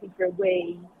opportunity for a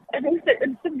wee. And also,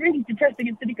 and some really depressing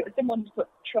and cynical, someone put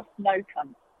trust no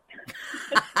cunt.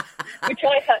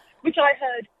 which I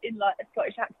heard in like a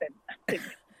Scottish accent, I think.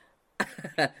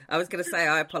 I was going to say,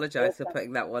 I apologise for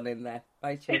putting that one in there,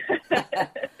 Rachel.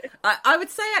 I would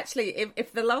say, actually,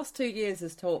 if the last 2 years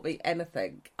has taught me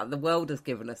anything, the world has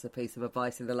given us a piece of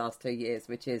advice in the last 2 years,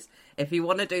 which is, if you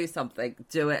want to do something,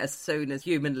 do it as soon as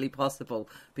humanly possible,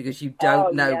 because you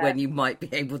don't know when you might be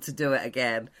able to do it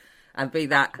again. And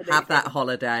have that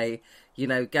holiday,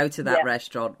 go to that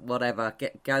restaurant, whatever,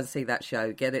 go and see that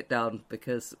show, get it done,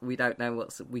 because we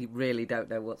really don't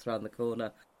know what's around the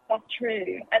corner. That's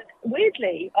true. And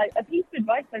weirdly, a piece of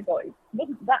advice I got, it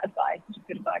wasn't that advice, which is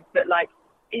good advice, but like,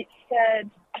 it said,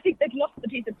 I think they'd lost the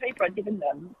piece of paper I'd given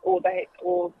them, or they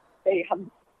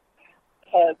hadn't,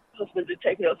 her husband had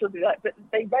taken it or something like that,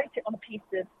 but they wrote it on a piece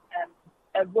of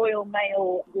a Royal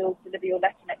Mail will deliver your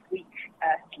letter next week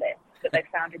slip that they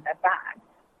found in their bag,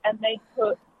 and they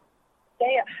put,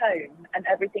 stay at home and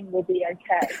everything will be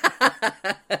okay.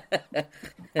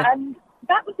 And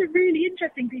that was a really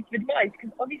interesting piece of advice,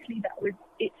 because obviously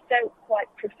it felt quite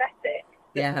prophetic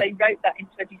that they wrote that in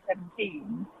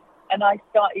 2017, and I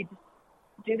started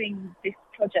doing this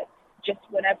project just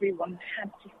when everyone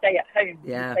had to stay at home for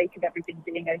the sake of everything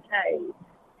being okay.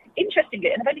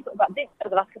 Interestingly, and I've only thought about this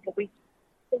over the last couple of weeks,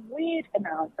 the weird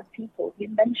amount of people who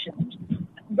mentioned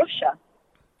Russia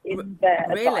in their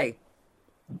advice.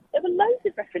 There were loads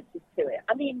of references to it.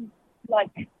 I mean,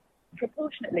 like,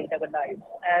 proportionately there were loads.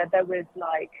 There was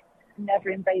like, never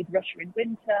invade Russia in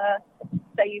winter,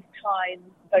 save time,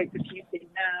 vote for Putin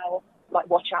now, like,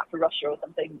 watch out for Russia or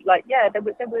something. Like, there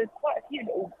were quite a few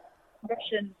little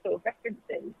Russian sort of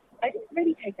references. I didn't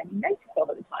really take any notice of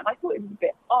at the time. I thought it was a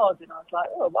bit odd, and I was like,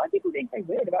 oh, why are people being so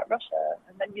weird about Russia?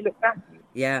 And then you look back.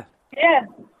 Yeah.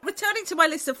 Returning to my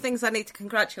list of things I need to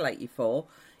congratulate you for,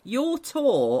 your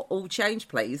tour, All Change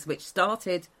Please, which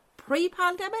started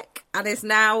pre-pandemic and is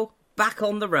now back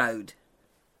on the road.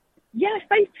 Yeah, I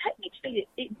suppose technically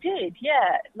it did,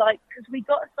 like, because we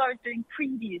got as far as doing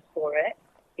previews for it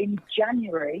in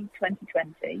January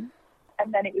 2020,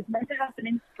 and then it was meant to happen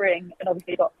in spring, and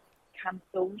obviously it got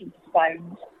cancelled and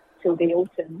postponed till the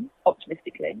autumn,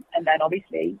 optimistically, and then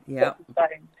obviously got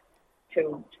postponed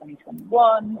till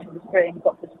 2021, till the spring,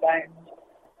 got postponed,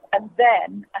 and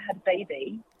then I had a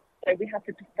baby, so we had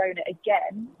to postpone it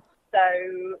again.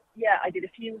 So I did a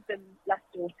few of them last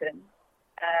autumn,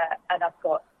 and I've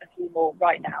got a few more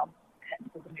right now,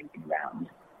 because I'm moving around.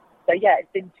 So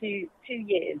it's been two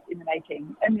years in the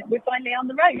making, and we're finally on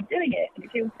the road doing it, and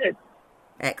it feels good.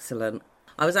 Excellent.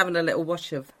 I was having a little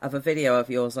watch of a video of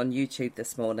yours on YouTube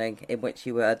this morning in which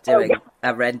you were doing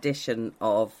a rendition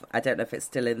of, I don't know if it's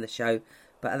still in the show,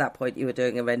 but at that point you were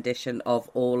doing a rendition of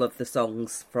all of the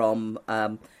songs from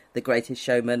The Greatest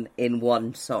Showman in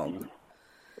one song.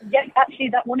 Yes, actually,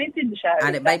 that one is in the show.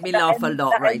 And it made me laugh a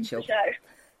lot, Rachel.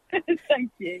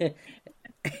 Thank you.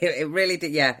 It really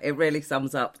did, yeah. It really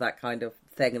sums up that kind of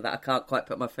thing that I can't quite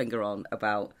put my finger on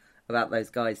about those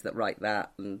guys that write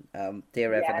that, and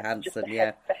Dear Evan Hansen,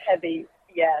 the heavy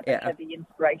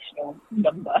inspirational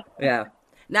number. Yeah.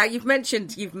 Now you've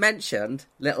mentioned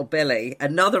little Billy.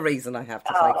 Another reason I have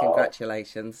to say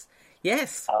congratulations.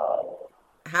 Yes. Oh.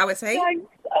 How is he? Thanks.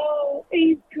 Oh,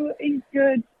 he's good. He's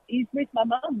good. He's with my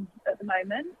mum at the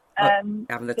moment.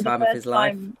 Having the time of his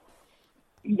life.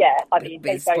 Yeah, I mean,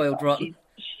 being spoiled rotten.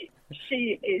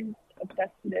 She is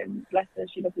obsessed with him. Bless her,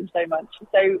 she loves him so much.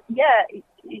 So yeah,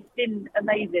 it's been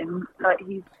amazing. Like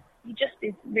he just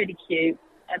is really cute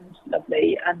and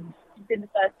lovely, and it's been the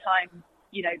first time,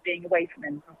 you know, being away from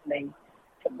him properly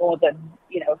for more than,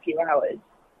 you know, a few hours,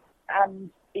 and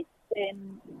it's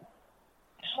been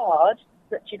hard,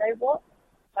 but you know what?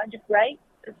 Kind of great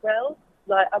as well.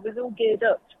 Like I was all geared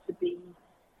up to be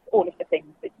all of the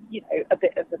things, but you know, a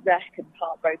bit of a wreck and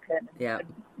heartbroken and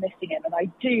missing him, and I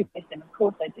do miss him, of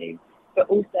course I do, but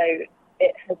also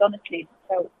it has honestly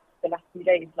felt the last few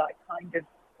days like kind of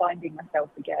finding myself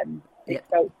again. It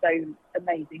felt so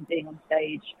amazing being on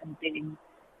stage and being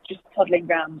just toddling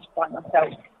around by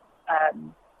myself. I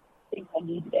think I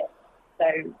needed it.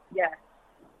 So yeah,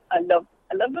 I love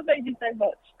the baby so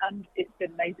much, and it's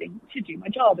been amazing to do my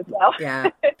job as well.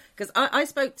 Yeah, because I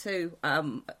spoke to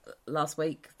the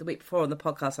week before on the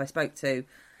podcast, I spoke to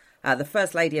the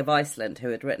First Lady of Iceland, who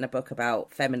had written a book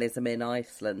about feminism in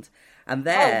Iceland, and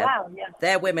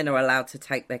their women are allowed to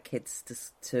take their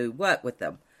kids to work with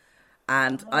them.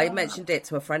 And I mentioned it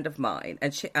to a friend of mine,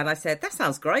 and I said, "That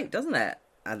sounds great, doesn't it?"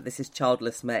 And this is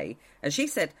childless me. And she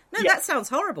said, "No, that sounds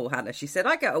horrible, Hannah." She said,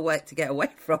 "I go to work to get away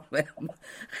from him."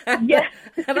 And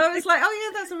I was like,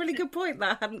 "Oh yeah, that's a really good point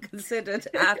that I hadn't considered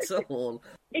at all."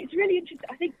 It's really interesting.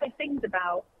 I think the things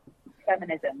about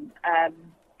feminism,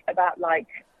 about like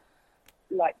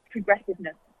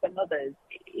progressiveness for mothers,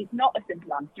 is not a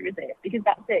simple answer, is it? Because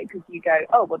that's it. Because you go,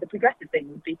 oh well, the progressive thing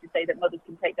would be to say that mothers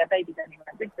can take their babies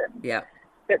anywhere with them. Yeah.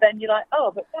 But then you're like,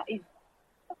 oh, but that is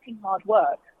fucking hard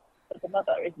work as a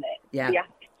mother, isn't it? Yeah. To be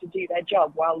asked to do their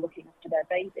job while looking after their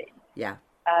baby. Yeah.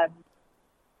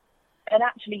 And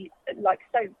actually, like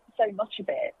so much of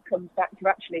it comes back to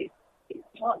actually, it's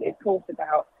partly, of course,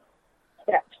 about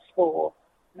steps for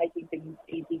making things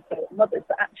easy for mothers.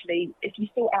 But actually, if you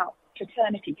sort out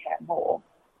paternity care more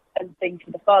and things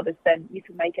for the fathers, then you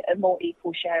can make it a more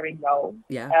equal sharing role.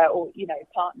 Yeah. Or, you know,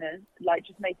 partners, like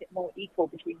just make it more equal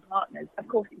between partners. Of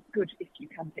course, it's good if you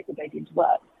can take the baby into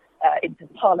work. Into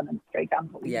Parliament, for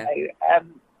example, you know,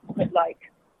 but like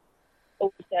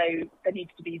also there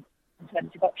needs to be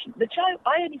alternative options. The child,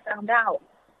 I only found out,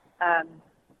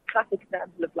 classic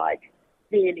example of like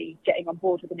really getting on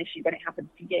board with an issue when it happens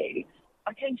to you.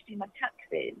 I came to do my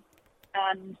taxes,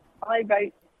 and I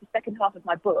wrote the second half of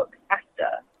my book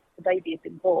after the baby had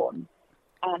been born,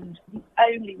 and the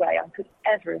only way I could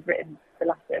ever have written the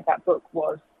last bit of that book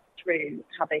was through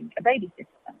having a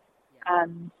babysitter,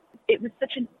 and it was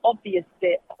such an obvious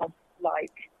bit of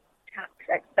like tax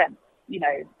expense. You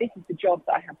know, this is the job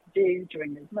that I have to do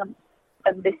during those months,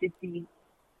 and this is the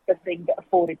thing that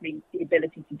afforded me the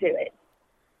ability to do it.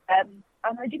 And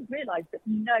I didn't realise that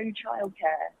no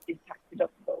childcare is tax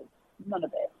deductible, none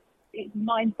of it. It's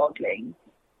mind-boggling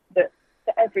that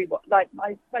for everyone. Like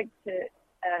I spoke to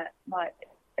my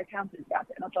accountant about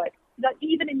it, and I was like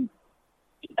even in,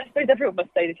 I suppose everyone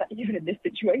must say this, like, even in this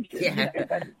situation, you know,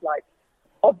 and it's like,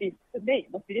 obvious for me,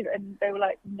 it must be different. And they were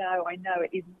like, no, I know it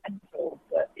is mental,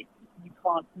 but you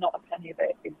can't, not a penny of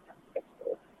it is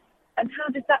tax-deductible. And how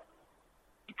does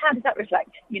that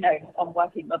reflect, you know, on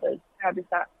working mothers? How does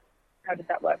that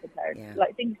work for parents? Yeah.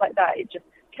 Like things like that. It just,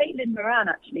 Caitlin Moran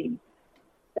actually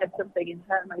said something in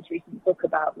her most recent book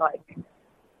about like,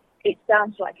 it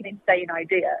sounds like an insane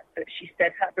idea, but she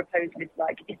said her proposal is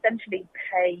like essentially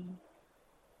pay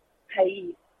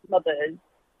mothers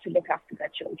to look after their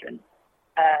children.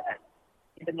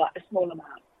 Even like a small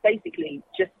amount, basically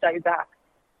just so that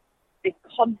the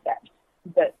concept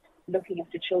that looking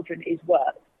after children is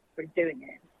work for doing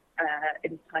it,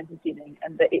 it is time consuming,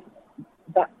 and that it's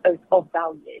of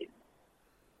value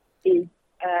is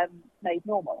made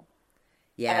normal.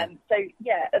 Yeah. So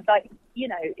yeah, like, you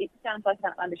know, it sounds like an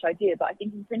outlandish idea, but I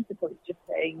think in principle it's just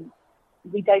saying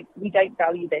we don't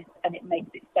value this, and it makes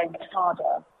it so much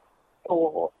harder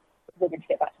for women to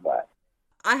get back to work.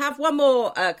 I have one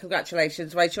more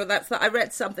congratulations, Rachel. That's that I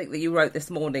read something that you wrote this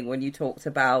morning when you talked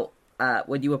about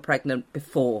when you were pregnant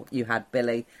before you had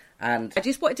Billy. And I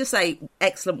just wanted to say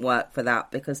excellent work for that,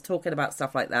 because talking about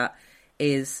stuff like that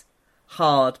is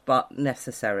hard but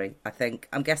necessary, I think.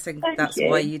 I'm guessing that's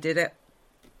why you did it.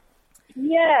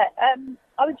 Yeah,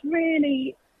 I was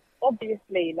really,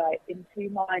 obviously, like, in two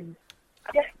minds.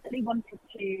 I definitely wanted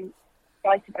to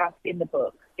write about it in the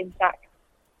book. In fact,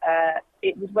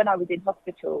 it was when I was in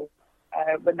hospital,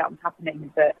 when that was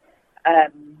happening, that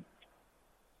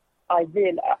I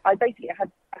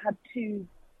had two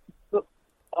book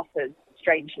offers,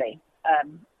 strangely,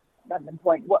 random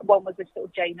point. One was a sort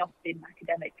of Jane Austen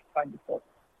academic kind of book,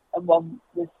 and one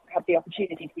had the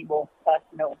opportunity to be more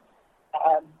personal.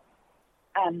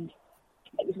 And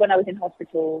it was when I was in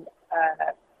hospital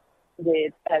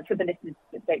with, for the listeners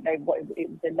that don't know, it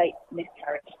was a late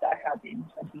miscarriage that I had in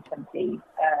 2020, and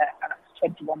I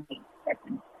was 21 weeks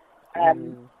pregnant.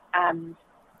 And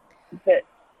that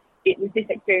it was this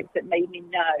experience that made me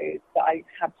know that I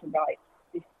had to write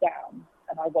this down,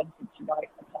 and I wanted to write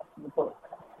a personal book.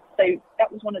 So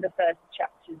that was one of the first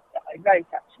chapters that I wrote,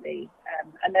 actually,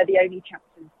 and they're the only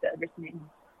chapters that are written in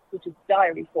sort of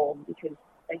diary form, because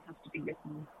they have to be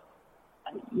written,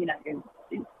 you know,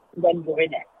 when you're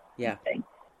in it. Yeah.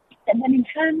 And then in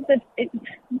terms of it,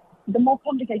 the more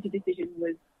complicated decision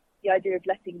was the idea of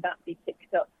letting that be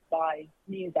picked up by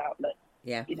news outlets.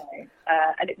 Yeah. You know,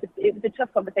 and it was a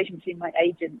tough conversation between my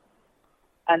agent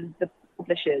and the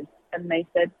publishers, and they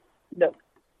said, look,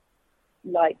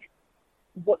 like,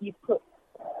 what you put,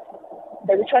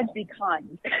 they were trying to be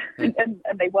kind, and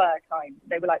they were kind.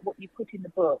 They were like, what you put in the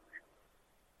book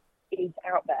is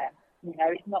out there. You know,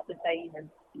 it's not the same as,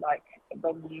 like,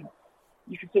 when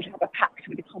you can sort of have a pact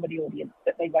with a comedy audience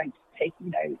that they won't take,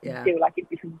 you know, feel like it's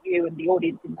between you and the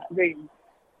audience in that room.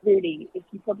 Really, if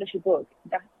you publish a book,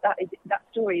 that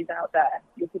story is out there.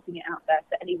 You're putting it out there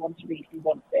for anyone to read who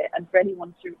wants it, and for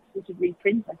anyone to sort of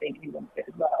reprint, I think, who wants it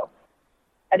as well.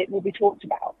 And it will be talked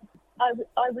about.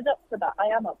 I was up for that. I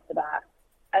am up for that.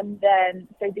 And then,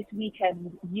 so this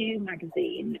weekend, You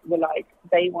magazine were like,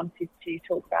 they wanted to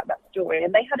talk about that story,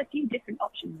 and they had a few different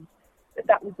options, but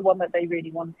that was the one that they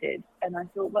really wanted. And I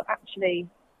thought, well, actually,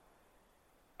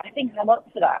 I think I'm up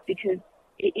for that, because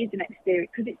it is an experience,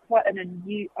 because it's quite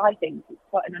I think it's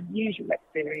quite an unusual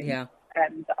experience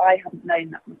that I hadn't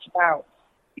known that much about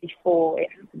before it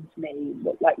happened to me.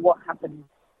 Like, what happens,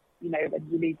 you know, when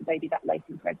you lose a baby that late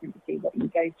in pregnancy, what you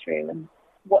go through, and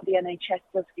what the NHS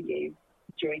does for you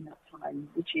during that time,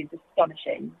 which is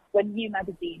astonishing. When You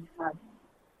magazine had,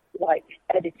 like,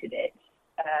 edited it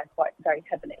quite very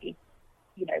heavily,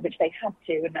 you know, which they had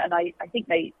to, and I think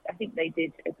they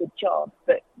did a good job.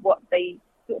 But what they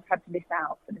sort of had to miss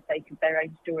out for the sake of their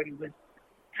own story was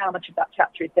how much of that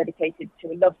chapter is dedicated to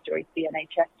a love story to the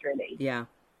NHS, really. Yeah.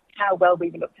 How well we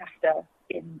were looked after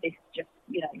in this just,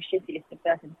 you know, shittiest of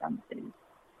circumstances.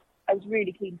 I was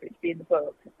really keen for it to be in the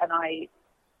book, and I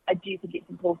do think it's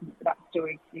important for that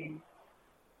story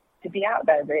to be out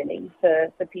there, really,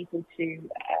 for people to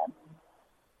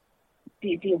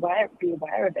be aware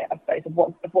of it, I suppose,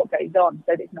 of what goes on,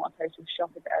 so that it's not a total shock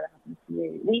if it ever happens to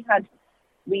you.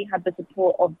 We had the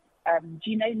support of,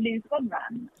 do you know Lou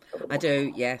Conran? I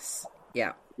do, yes.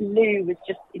 Yeah. Lou was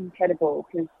just incredible,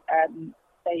 because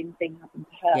same thing happened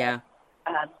to her. Yeah.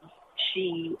 And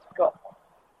she got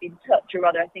in touch, or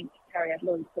rather, I think Carrie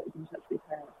Lloyd put us in touch with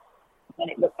her, and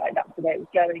it looked like that's the way it was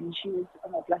going. And she was,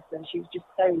 oh, bless her, she was just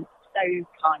so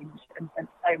kind and sent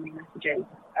so many messages.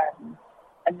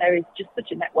 And there is just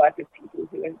such a network of people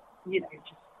who are, you know,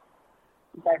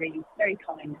 just very, very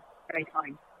kind, very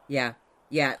kind. Yeah,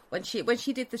 yeah. When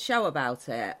she did the show about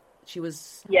it, she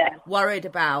was worried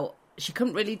about, she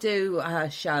couldn't really do her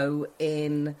show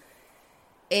in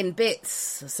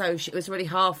bits, so it was really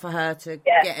hard for her to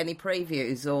get any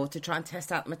previews or to try and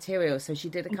test out the material. So she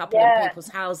did a couple in people's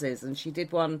houses, and she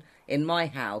did one in my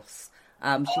house.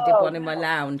 She did one in my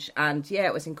lounge, and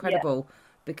it was incredible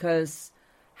because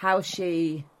how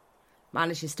she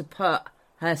manages to put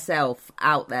herself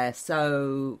out there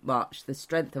so much. The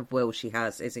strength of will she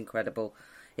has is incredible.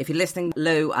 If you're listening,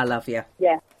 Lou, I love you.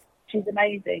 Yeah, she's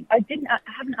amazing. I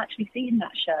haven't actually seen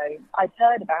that show. I'd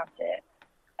heard about it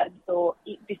and thought,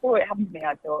 before it happened to me,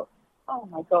 I thought, oh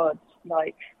my God,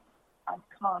 like, I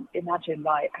can't imagine,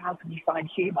 like, how can you find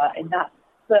humour in that?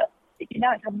 But, you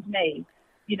know, it's happened to me,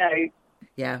 you know,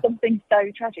 something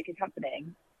so tragic is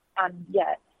happening, and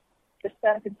yet the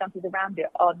circumstances around it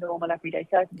are normal, everyday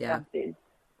circumstances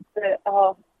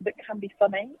that can be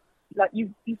funny. Like,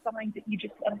 you find that you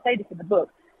just, and I say this in the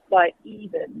book, like,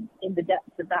 even in the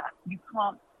depths of that, you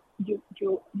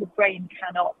your brain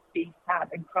cannot be sad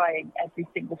and crying every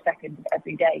single second of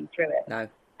every day through it. No.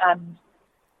 And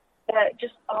there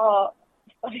just are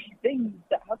funny things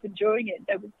that happen during it.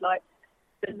 There was like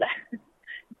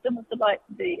some of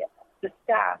the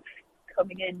staff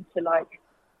coming in to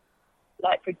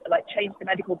change the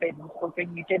medical bins or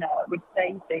bring you dinner would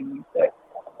say things that,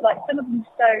 like, some of them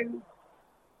so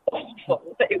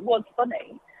awful that it was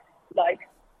funny. Like,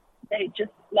 they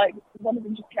just, like, one of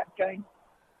them just kept going,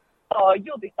 "Oh,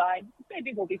 you'll be fine.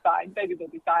 Baby will be fine. Baby will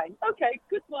be fine. Okay,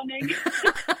 good morning."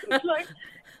 It was like,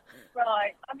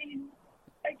 right, I mean,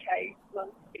 okay, well,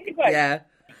 anyway. Yeah.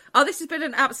 Oh, this has been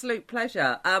an absolute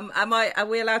pleasure. Are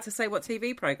we allowed to say what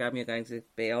TV programme you're going to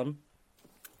be on?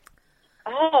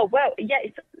 Oh, well, yeah,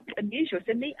 it's unusual.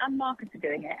 So me and Marcus are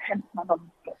doing it, hence my mum's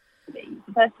got to leave. It's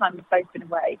the first time we've both been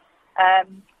away.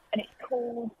 And it's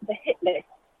called The Hit List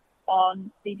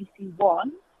on BBC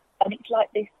One. And it's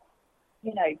like this,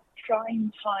 you know,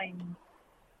 prime time,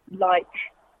 like,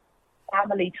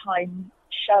 family time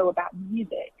show about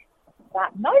music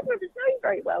that neither of us know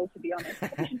very well, to be honest. I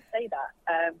shouldn't say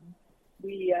that.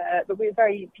 But we're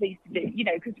very pleased to do, you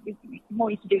know, because we're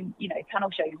more used to doing, you know, panel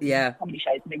shows, and comedy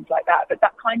shows and things like that. But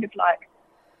that kind of like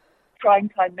prime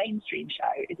time mainstream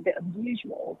show is a bit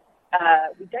unusual.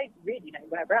 We don't really know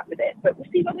where we're at with it, but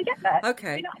we'll see when we get there.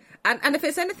 Okay. And if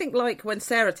it's anything like when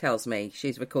Sarah tells me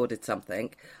she's recorded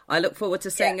something, I look forward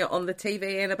to seeing it on the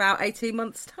TV in about 18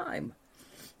 months' time.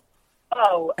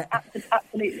 Oh,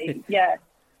 absolutely. Yeah.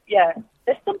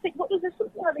 There's something, what was this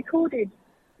something I recorded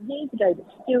years ago that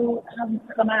still hasn't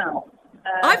come out?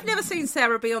 I've never seen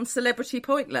Sarah be on Celebrity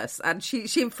Pointless, and she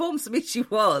informs me she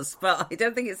was, but I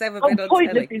don't think it's ever been on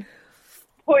telly.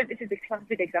 Pointless is a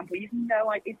classic example. You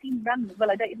know, it seems random as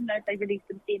well. I don't even know if they released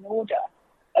them in order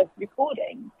of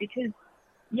recording, because,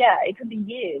 yeah, it could be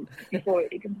years before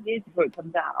it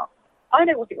comes out. I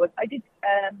know what it was. I did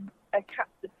a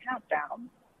countdown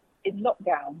in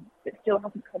lockdown that still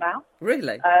hasn't come out.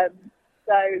 Really?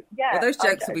 So, yeah. Well, those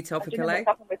jokes will be topical, eh? What's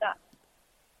happened with that.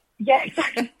 Yeah,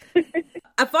 exactly.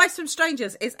 Advice from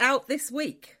Strangers is out this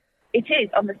week. It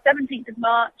is, on the 17th of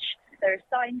March. There are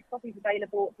signed copies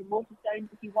available from Rhinestones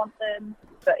if you want them,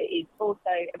 but it is also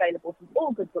available from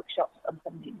all good bookshops on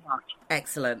the 17th of March.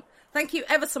 Excellent. Thank you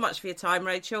ever so much for your time,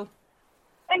 Rachel.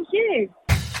 Thank you.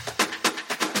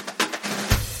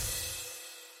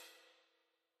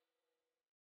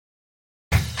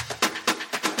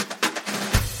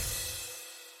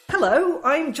 Hello,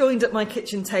 I'm joined at my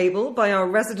kitchen table by our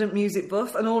resident music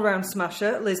buff and all-round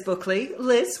smasher, Liz Buckley.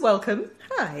 Liz, welcome.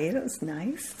 Hi, that's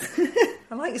nice.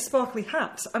 I like your sparkly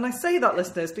hat. And I say that,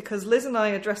 listeners, because Liz and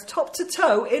I are dressed top to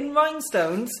toe in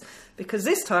rhinestones, because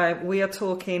this time we are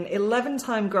talking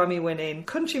 11-time Grammy-winning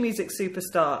country music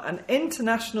superstar and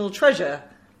international treasure,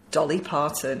 Dolly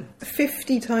Parton.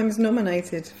 50 times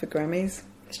nominated for Grammys.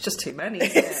 It's just too many,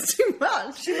 isn't it? It's too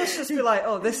much. She must just be like,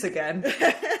 oh, this again.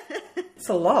 It's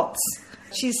a lot.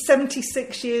 She's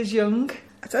 76 years young.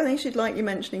 I don't think she'd like you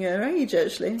mentioning her age,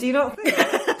 actually. Do you not think? I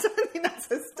don't think that's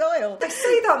her style. I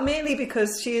say that merely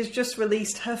because she has just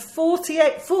released her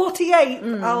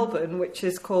 48th album, which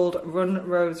is called Run,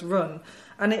 Rose, Run.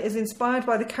 And it is inspired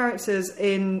by the characters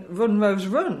in Run, Rose,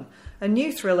 Run, a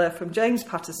new thriller from James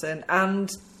Patterson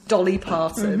and Dolly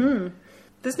Parton. Mm-hmm.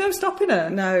 There's no stopping her.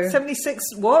 No.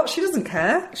 76, what? She doesn't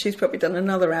care. She's probably done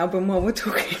another album while we're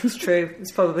talking. It's true.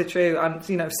 It's probably true. And,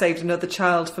 you know, saved another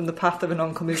child from the path of an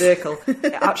oncoming vehicle.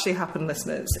 It actually happened,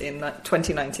 listeners, in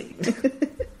 2019.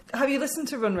 Have you listened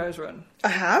to Run, Rose, Run? I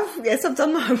have. Yes, I've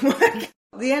done my homework.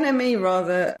 The NME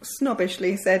rather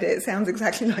snobbishly said it sounds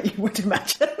exactly like you would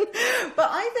imagine. But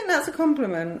I think that's a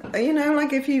compliment. You know,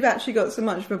 like if you've actually got so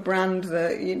much of a brand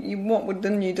that what would the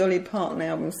new Dolly Parton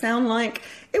album sound like?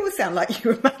 It would sound like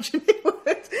you imagine it would.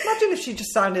 Imagine if she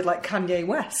just sounded like Kanye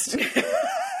West.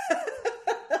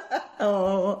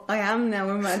 Oh, I am now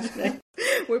imagining.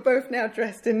 We're both now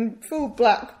dressed in full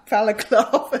black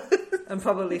balaclava. And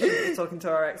probably shouldn't be talking to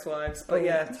our ex-wives, but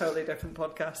yeah, totally different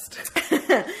podcast.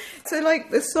 So,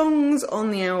 like, the songs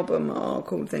on the album are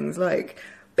called things like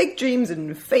Big Dreams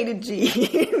and Faded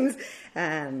Jeans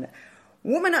and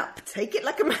Woman Up, Take It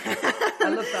Like a Man.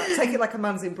 I love that. Take It Like a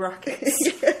Man's in brackets.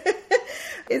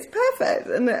 It's perfect.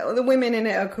 And the women in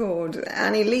it are called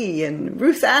Annie Lee and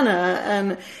Ruth Anna,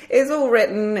 and it's all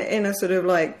written in a sort of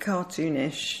like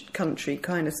cartoonish country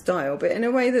kind of style, but in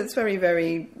a way that's very,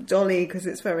 very Dolly, because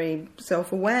it's very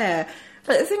self-aware.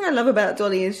 But the thing I love about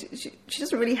Dolly is she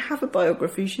doesn't really have a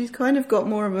biography. She's kind of got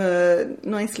more of a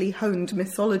nicely honed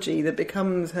mythology that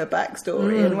becomes her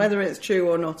backstory, and whether it's true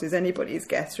or not is anybody's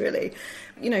guess, really.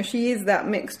 You know, she is that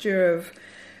mixture of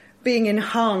being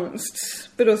enhanced,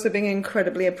 but also being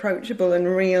incredibly approachable and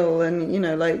real, and, you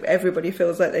know, like, everybody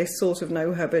feels like they sort of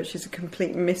know her, but she's a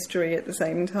complete mystery at the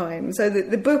same time. So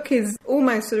the book is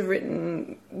almost sort of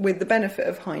written with the benefit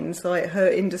of hindsight, her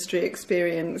industry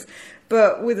experience,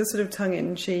 but with a sort of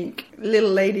tongue-in-cheek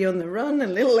little lady on the run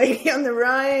and little lady on the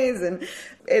rise, and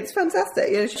it's fantastic.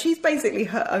 You know, she's basically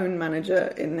her own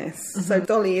manager in this. Mm-hmm. So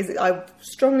Dolly is... I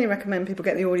strongly recommend people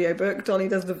get the audiobook. Dolly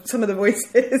does some of the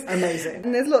voices. Amazing.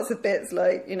 And there's lots of bits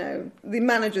like, you know, the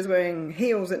manager's wearing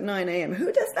heels at 9 a.m.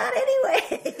 Who does that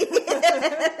anyway?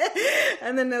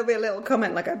 And then there'll be a little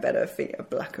comment like, I bet her feet are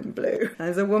black and blue.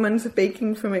 As a woman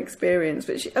speaking from experience.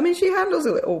 But she handles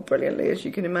it all brilliantly, as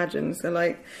you can imagine. So,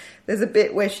 like, there's a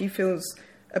bit where she feels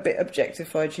a bit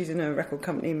objectified. She's in a record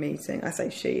company meeting. I say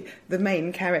she, the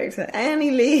main character,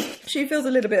 Annie Lee. She feels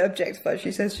a little bit objectified.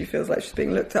 She says she feels like she's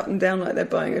being looked up and down like they're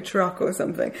buying a truck or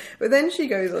something. But then she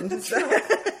goes on to say...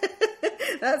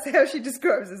 That's how she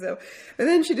describes herself. And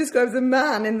then she describes a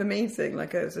man in the meeting,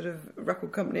 like a sort of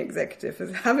record company executive,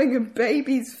 as having a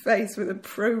baby's face with a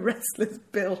pro wrestler's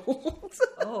build.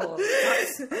 Oh,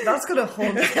 that's going to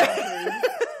haunt her.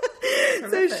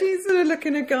 So she's sort of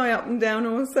looking a guy up and down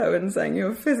also and saying,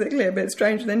 you're physically a bit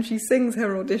strange. And then she sings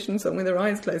her audition song with her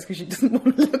eyes closed because she doesn't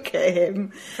want to look at him.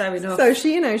 Fair enough. So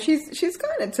she, you know, she's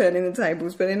kind of turning the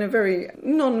tables, but in a very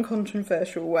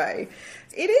non-controversial way.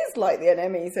 It is like the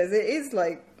NME says, it is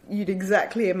like you'd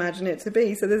exactly imagine it to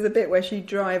be. So there's a bit where she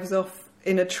drives off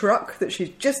in a truck that she's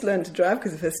just learned to drive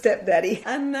because of her stepdaddy,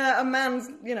 and a man's,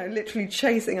 you know, literally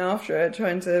chasing after her,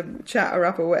 trying to chat her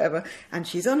up or whatever, and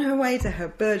she's on her way to her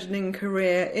burgeoning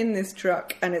career in this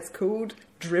truck, and it's called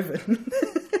Driven.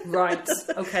 Right,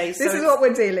 okay. So this is what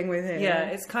we're dealing with here. Yeah,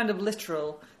 it's kind of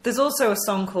literal. There's also a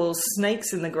song called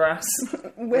Snakes in the Grass.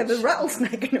 Where the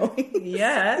rattlesnake noise.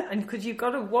 Yeah, and because you've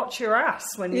got to watch your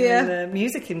ass when you're in the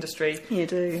music industry. You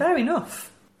do. Fair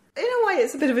enough. In a way,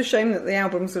 it's a bit of a shame that the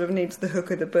album sort of needs the hook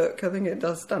of the book. I think it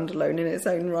does stand alone in its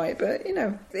own right, but, you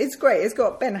know, it's great. It's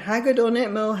got Ben Haggard on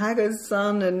it, Merle Haggard's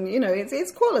son, and, you know,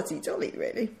 it's quality Dolly,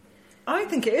 really. I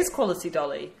think it is quality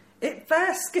Dolly. It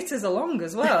fair skitters along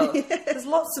as well. Yeah. There's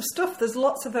lots of stuff. There's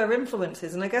lots of her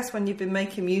influences. And I guess when you've been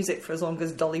making music for as long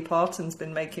as Dolly Parton's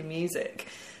been making music,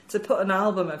 to put an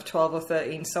album of 12 or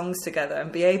 13 songs together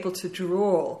and be able to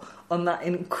draw on that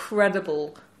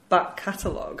incredible back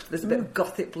catalogue. There's a bit of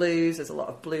gothic blues, there's a lot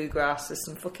of bluegrass, there's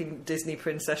some fucking Disney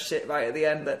princess shit right at the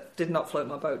end that did not float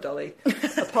my boat, Dolly.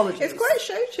 Apologies. It's quite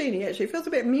show-tuney, actually. It feels a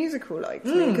bit musical-like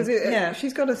to me, because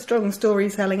she's got a strong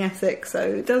storytelling ethic, so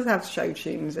it does have show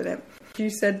tunes in it. You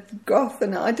said goth,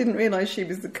 and I didn't realise she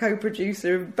was the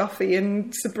co-producer of Buffy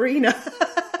and Sabrina.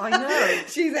 I know.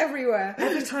 She's everywhere.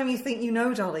 Every time you think you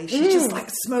know Dolly, she's just like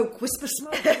smoke, whisper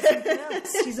smoke, something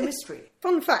else. She's a mystery.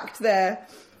 Fun fact there.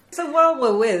 So while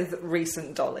we're with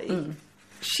recent Dolly,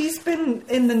 she's been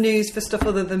in the news for stuff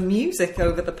other than music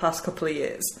over the past couple of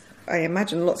years. I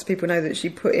imagine lots of people know that she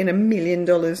put in $1 million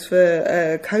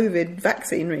for COVID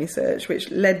vaccine research, which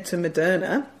led to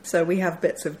Moderna. So we have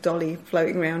bits of Dolly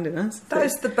floating around in us. That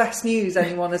is the best news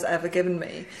anyone has ever given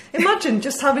me. Imagine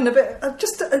just having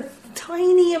just a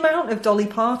tiny amount of Dolly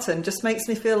Parton just makes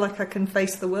me feel like I can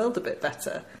face the world a bit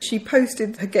better. She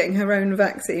posted her getting her own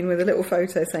vaccine with a little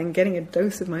photo saying, getting a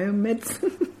dose of my own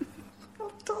medicine.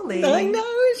 Oh, Dolly. I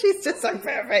know, she's just so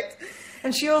perfect.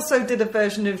 And she also did a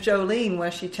version of Jolene where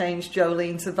she changed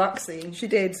Jolene to vaccine. She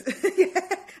did. Yeah.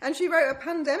 And she wrote a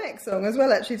pandemic song as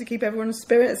well, actually, to keep everyone's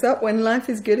spirits up when life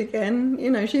is good again. You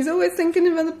know, she's always thinking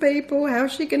of other people.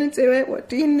 How's she going to do it? What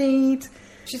do you need?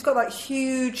 She's got that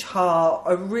huge heart,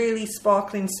 a really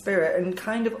sparkling spirit, and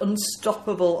kind of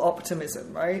unstoppable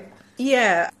optimism, right?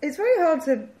 Yeah. It's very hard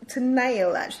to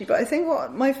nail, actually, but I think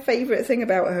what my favourite thing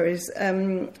about her is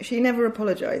she never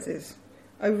apologises.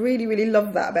 I really, really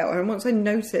love that about her. And once I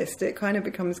noticed, it kind of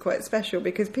becomes quite special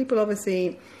because people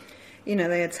obviously, you know,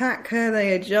 they attack her,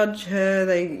 they judge her,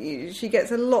 she gets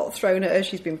a lot thrown at her,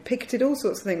 she's been picketed, all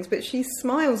sorts of things, but she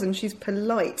smiles and she's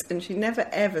polite and she never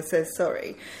ever says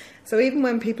sorry. So even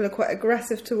when people are quite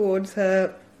aggressive towards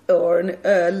her or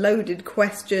a loaded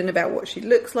question about what she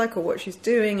looks like or what she's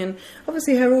doing, and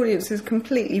obviously her audience is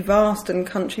completely vast and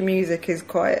country music is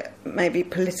quite maybe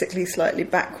politically slightly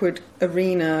backward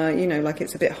arena, you know, like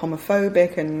it's a bit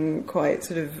homophobic and quite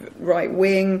sort of right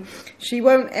wing. She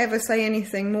won't ever say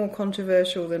anything more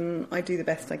controversial than I do the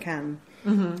best I can.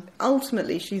 Mm-hmm.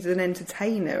 Ultimately she's an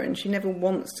entertainer and she never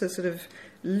wants to sort of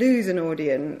lose an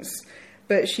audience.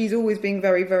 but she's always being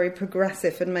very, very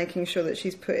progressive and making sure that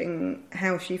she's putting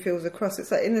how she feels across. It's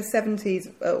like in the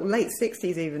 70s, late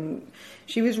 60s even,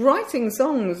 she was writing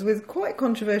songs with quite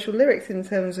controversial lyrics in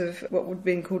terms of what would have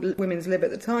been called women's lib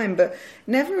at the time, but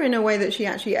never in a way that she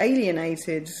actually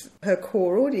alienated her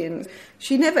core audience.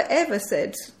 She never ever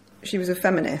said she was a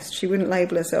feminist. She wouldn't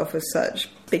label herself as such,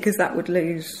 because that would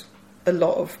lose a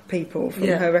lot of people from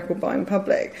her record buying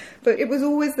public. But it was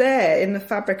always there in the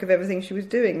fabric of everything she was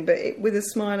doing, but with a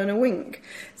smile and a wink.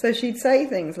 So she'd say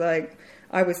things like,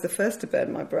 I was the first to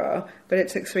burn my bra, but it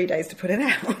took 3 days to put it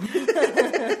out.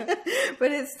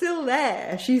 But it's still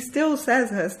there. She still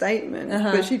says her statement,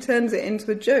 but she turns it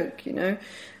into a joke, you know.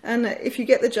 And if you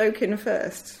get the joke in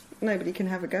first, nobody can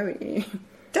have a go at you.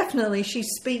 Definitely, she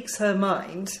speaks her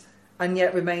mind and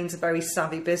yet remains a very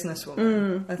savvy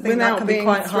businesswoman. I think Without that can be being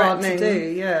quite hard to threatening. do,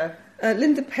 yeah.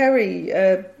 Linda Perry,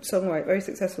 a songwriter, very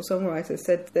successful songwriter,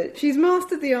 said that she's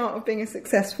mastered the art of being a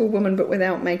successful woman, but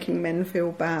without making men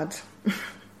feel bad.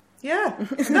 Yeah,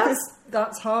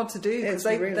 that's hard to do, because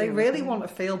they really want to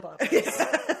feel bad.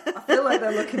 I feel like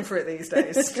they're looking for it these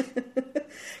days.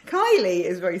 Kylie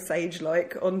is very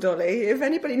sage-like on Dolly. If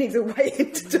anybody needs a way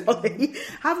into Dolly,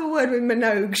 have a word with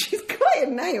Minogue. She's quite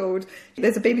nailed.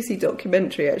 There's a BBC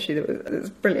documentary, actually, that's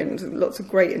brilliant. Lots of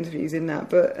great interviews in that.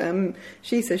 But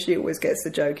she says she always gets the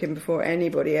joke in before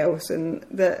anybody else, and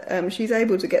that she's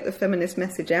able to get the feminist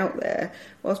message out there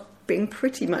whilst being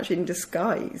pretty much in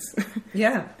disguise.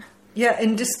 Yeah. Yeah,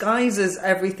 in disguise as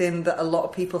everything that a lot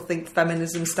of people think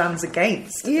feminism stands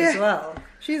against as well.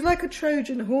 She's like a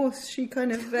Trojan horse. She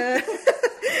kind of...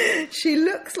 she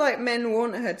looks like men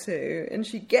want her to, and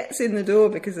she gets in the door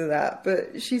because of that,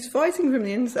 but she's fighting from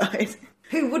the inside.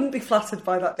 Who wouldn't be flattered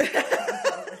by that?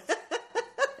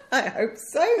 I hope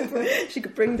so. She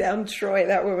could bring down Troy,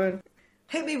 that woman.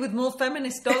 Hit me with more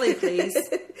feminist Dolly, please.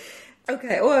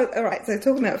 Okay, well, all right, so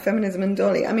talking about feminism and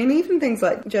Dolly, I mean, even things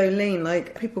like Jolene,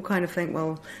 like, people kind of think,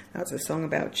 well, that's a song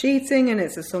about cheating, and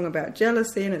it's a song about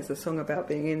jealousy, and it's a song about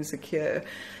being insecure.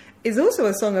 It's also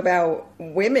a song about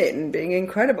women being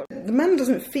incredible. The man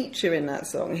doesn't feature in that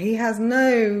song. He has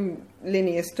no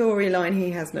linear storyline,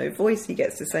 he has no voice, he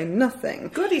gets to say nothing.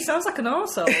 Good, he sounds like an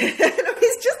arsehole.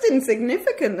 It's just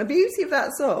insignificant. The beauty of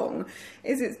that song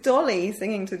is it's Dolly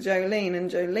singing to Jolene, and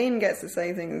Jolene gets to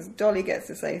say things, Dolly gets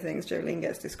to say things, Jolene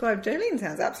gets described. Jolene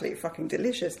sounds absolutely fucking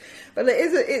delicious. But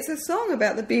it's a song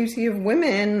about the beauty of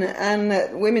women,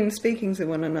 and women speaking to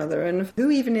one another, and who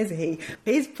even is he?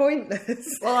 He's pointless.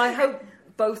 Well, I hope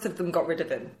both of them got rid of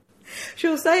him.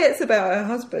 She'll say it's about her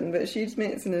husband, but she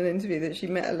admits in an interview that she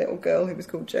met a little girl who was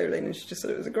called Jolene, and she just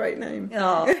thought it was a great name.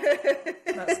 Oh,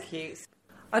 that's cute.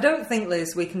 I don't think,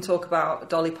 Liz, we can talk about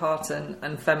Dolly Parton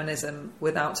and feminism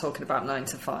without talking about 9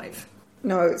 to 5.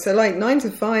 No, so like 9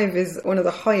 to 5 is one of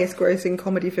the highest grossing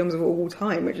comedy films of all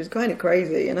time, which is kind of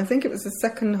crazy. And I think it was the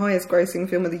second highest grossing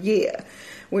film of the year,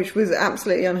 which was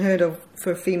absolutely unheard of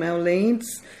for female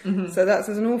leads. Mm-hmm. So that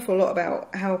says an awful lot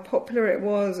about how popular it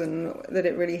was and that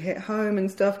it really hit home and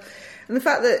stuff. And the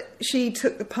fact that she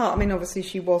took the part, I mean, obviously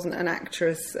she wasn't an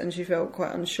actress and she felt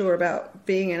quite unsure about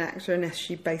being an actor unless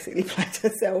she basically played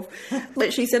herself.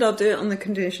 But she said, I'll do it on the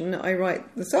condition that I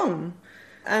write the song.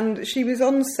 And she was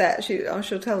on set, I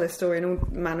shall tell this story in all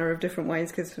manner of different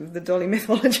ways because of the Dolly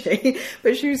mythology,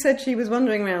 but she said she was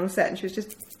wandering around set and she was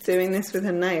just doing this with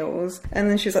her nails,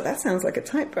 and then she was like, that sounds like a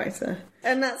typewriter.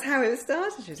 And that's how it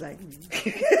started. She was like,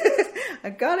 I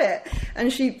got it.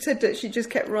 And she said that she just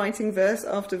kept writing verse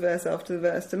after verse after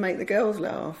verse to make the girls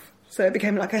laugh. So it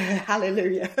became like a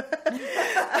hallelujah.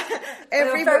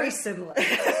 They're very similar.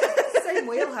 Same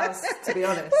wheelhouse, to be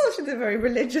honest. Well, she's a very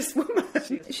religious woman.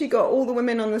 She got all the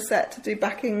women on the set to do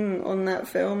backing on that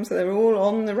film, so they were all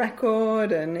on the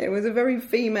record, and it was a very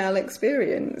female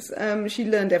experience. She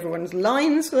learned everyone's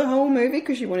lines for the whole movie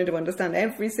because she wanted to understand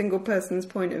every single person's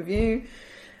point of view.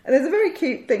 And there's a very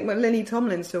cute thing where Lily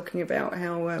Tomlin's talking about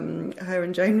how her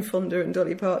and Jane Fonda and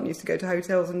Dolly Parton used to go to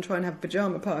hotels and try and have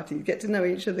pyjama parties, get to know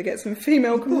each other, get some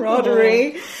female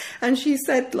camaraderie. And she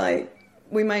said, like,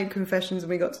 we made confessions and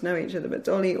we got to know each other, but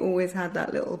Dolly always had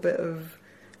that little bit of,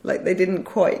 like, they didn't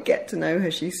quite get to know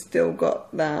her. She still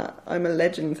got that I'm a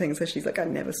legend thing, so she's like, I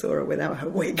never saw her without her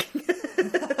wig.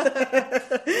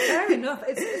 Fair enough.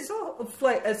 It's sort of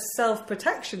like a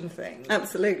self-protection thing.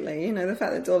 Absolutely. You know, the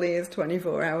fact that Dolly is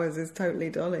 24 hours is totally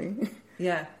Dolly.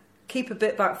 Yeah. Keep a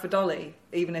bit back for Dolly,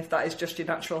 even if that is just your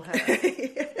natural hair.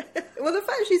 Well, the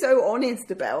fact she's so honest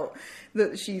about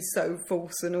that she's so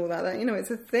false and all that, you know,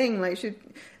 it's a thing. Like,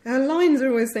 her lines are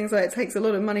always things like, it takes a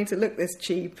lot of money to look this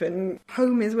cheap, and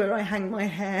home is where I hang my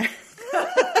hair.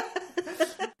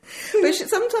 But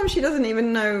sometimes she doesn't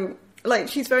even know like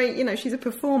she's very, she's a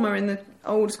performer in the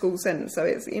old school sense. So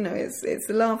it's, it's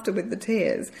the laughter with the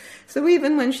tears. So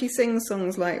even when she sings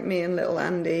songs like Me and Little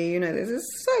Andy, there's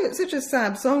such a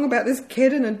sad song about this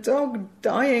kid and a dog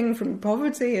dying from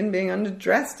poverty and being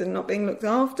underdressed and not being looked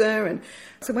after. And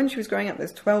so when she was growing up,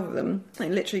 there's 12 of them. They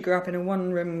literally grew up in a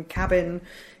one-room cabin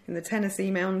in the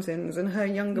Tennessee mountains, and her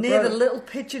younger brother... Near the Little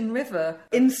Pigeon River.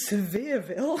 In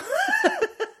Sevierville.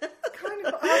 Kind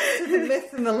of adds to the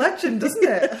myth and the legend, doesn't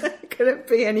it? Couldn't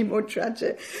be any more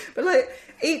tragic. But,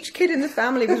 each kid in the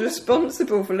family was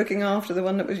responsible for looking after the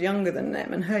one that was younger than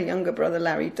them, and her younger brother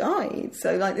Larry died.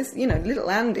 So, this,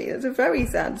 Little Andy, it's a very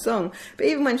sad song. But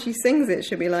even when she sings it,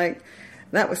 she'll be like...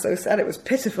 That was so sad, it was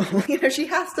pitiful. She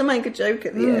has to make a joke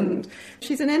at the end.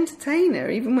 She's an entertainer,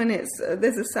 even when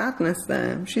there's a sadness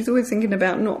there. She's always thinking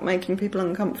about not making people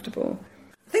uncomfortable.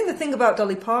 I think the thing about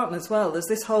Dolly Parton as well, there's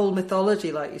this whole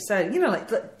mythology, like you said,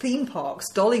 like theme parks,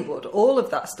 Dollywood, all of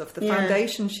that stuff, the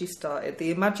foundation she started,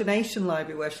 the Imagination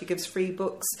Library where she gives free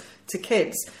books to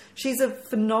kids. She's a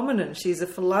phenomenon. She's a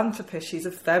philanthropist. She's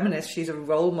a feminist. She's a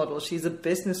role model. She's a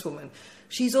businesswoman.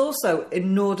 She's also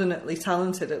inordinately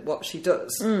talented at what she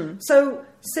does. So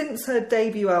since her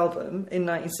debut album in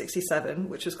 1967,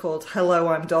 which was called Hello,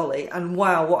 I'm Dolly, and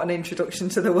wow, what an introduction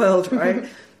to the world, right?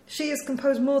 She has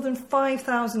composed more than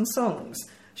 5,000 songs.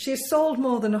 She has sold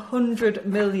more than 100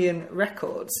 million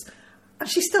records. And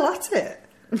she's still at it.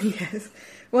 Yes.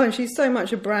 Well, and she's so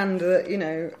much a brand that,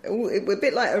 a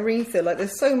bit like Aretha,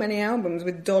 there's so many albums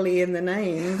with Dolly in the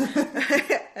name.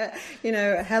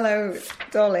 Hello,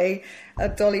 Dolly,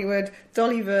 Dollywood,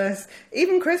 Dollyverse.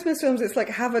 Even Christmas films, it's like,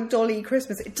 have a Dolly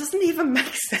Christmas. It doesn't even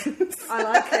make sense. I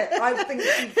like it. I think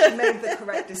she made the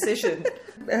correct decision.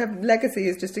 Her legacy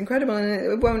is just incredible,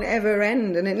 and it won't ever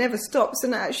end, and it never stops.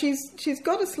 And she's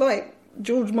got a slight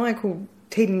George Michael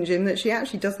tinge in that she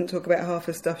actually doesn't talk about half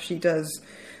the stuff she does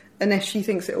unless she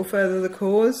thinks it will further the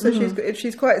cause. So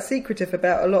she's quite secretive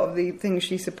about a lot of the things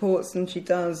she supports and she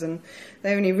does, and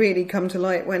they only really come to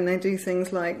light when they do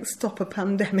things like stop a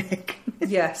pandemic.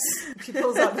 Yes, she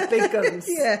pulls out the big guns.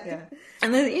 Yeah.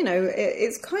 And then,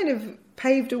 it's kind of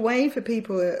paved a way for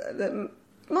people that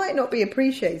might not be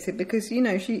appreciated because,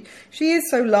 she is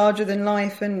so larger than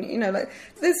life, and,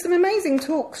 there's some amazing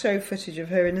talk show footage of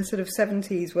her in the sort of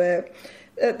 70s where...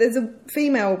 there's a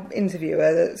female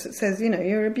interviewer that says,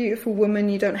 you're a beautiful woman,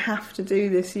 you don't have to do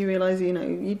this, you realise, you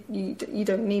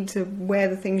don't need to wear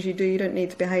the things you do, you don't need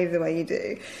to behave the way you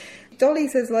do. Dolly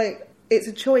says, it's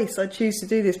a choice, I choose to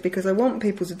do this because I want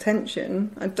people's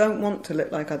attention, I don't want to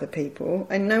look like other people,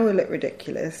 I know I look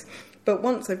ridiculous, but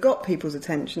once I've got people's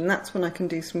attention, that's when I can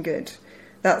do some good.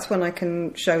 That's when I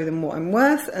can show them what I'm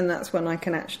worth, and that's when I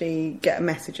can actually get a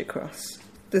message across.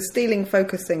 The stealing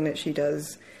focus thing that she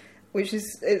does...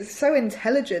 it's so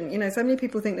intelligent. So many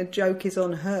people think the joke is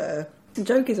on her. The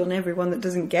joke is on everyone that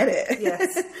doesn't get it.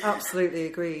 Yes, absolutely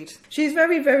agreed. She's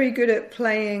very, very good at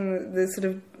playing the sort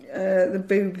of the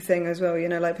boob thing as well.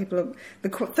 People. The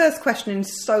first question in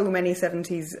so many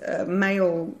 70s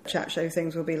male chat show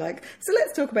things will be like, "So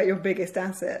let's talk about your biggest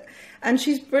asset." And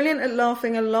she's brilliant at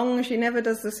laughing along. She never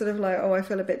does the sort of "Oh, I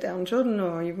feel a bit downtrodden,"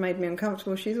 or "You've made me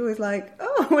uncomfortable." She's always like,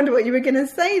 "Oh, I wonder what you were going to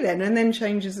say then," and then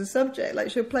changes the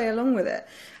subject. She'll play along with it.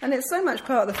 And it's so much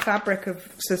part of the fabric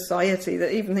of society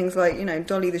that even things like,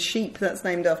 Dolly the sheep, that's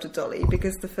named after Dolly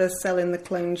because the first cell in the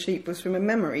cloned sheep was from a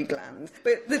mammary gland.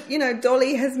 But,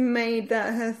 Dolly has made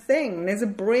that her thing. There's a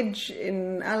bridge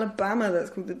in Alabama that's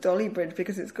called the Dolly Bridge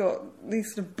because it's got these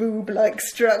sort of boob-like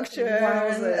structure.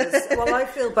 Wowzers. Well, I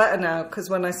feel better now because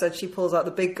when I said she pulls out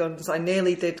the big guns, I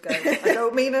nearly did go, I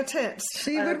don't mean her tits.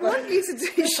 She would want you to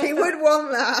do, she would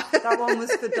want that. That one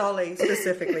was for Dolly,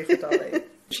 specifically for Dolly.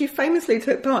 She famously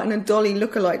took part in a Dolly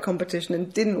lookalike competition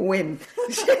and didn't win.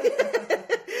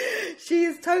 She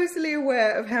is totally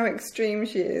aware of how extreme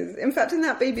she is. In fact, in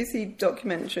that BBC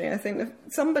documentary, I think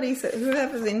somebody said,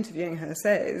 whoever's interviewing her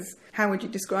says, "How would you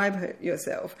describe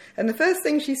yourself?" And the first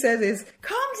thing she says is,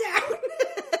 "Calm down."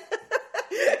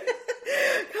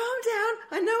 Calm down.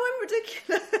 I know I'm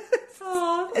ridiculous.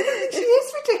 Oh, she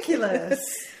is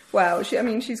ridiculous. Wow,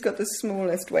 she's got the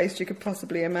smallest waist you could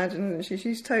possibly imagine, isn't she?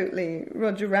 She's totally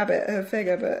Roger Rabbit, her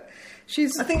figure, but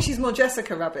I think she's more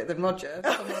Jessica Rabbit than Roger, if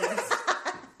I'm honest.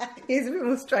 He's a bit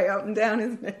more straight up and down,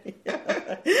 isn't he?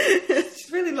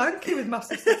 She's really lanky with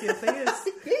massive sticky fingers.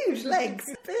 Huge legs.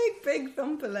 Big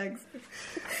thumper legs.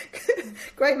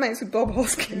 Great mates with Bob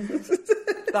Hoskins.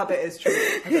 That bit is true.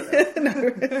 I don't know.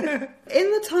 No.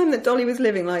 In the time that Dolly was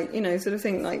living, sort of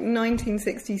thing,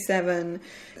 1967,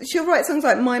 she'll write songs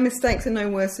like "My mistakes are no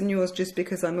worse than yours just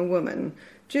because I'm a woman."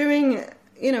 During,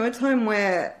 a time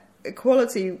where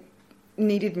equality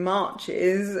needed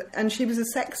marches, and she was a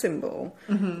sex symbol.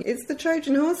 It's the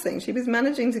Trojan horse thing. She was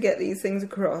managing to get these things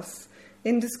across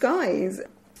in disguise.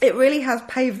 It really has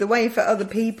paved the way for other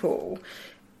people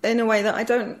in a way that I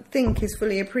don't think is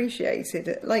fully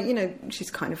appreciated. Like, you know,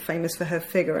 she's kind of famous for her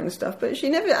figure and stuff, but she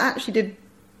never actually did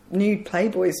nude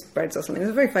Playboy spreads or something.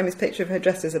 There's a very famous picture of her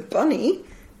dressed as a bunny.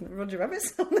 Roger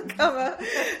Rabbit's on the cover.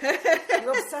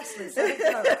 You're obsessed with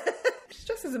it. She's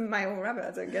dressed as a male rabbit,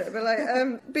 I don't get it. But like,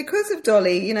 because of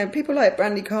Dolly, you know, people like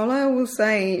Brandi Carlile will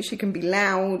say she can be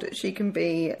loud, she can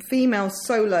be female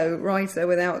solo writer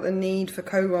without the need for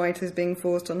co-writers being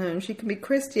forced on her, and she can be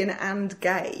Christian and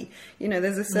gay. You know,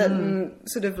 there's a certain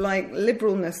sort of like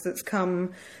liberalness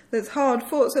that's hard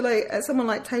fought. So like, someone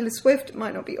like Taylor Swift, it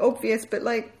might not be obvious, but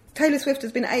like, Taylor Swift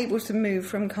has been able to move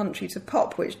from country to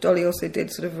pop, which Dolly also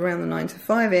did sort of around the 9 to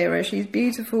 5 era. She's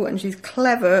beautiful and she's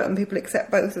clever, and people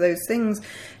accept both of those things.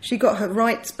 She got her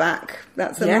rights back.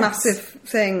 That's a massive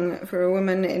thing for a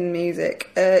woman in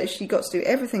music. She got to do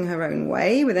everything her own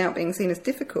way without being seen as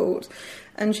difficult.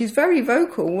 And she's very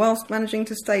vocal whilst managing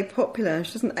to stay popular.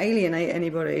 She doesn't alienate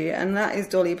anybody. And that is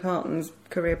Dolly Parton's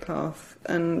career path.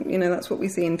 And, you know, that's what we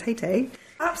see in Tay-Tay.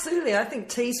 Absolutely. I think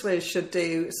T-Swizz should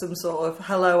do some sort of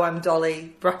 "Hello, I'm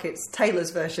Dolly" brackets Taylor's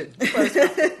version.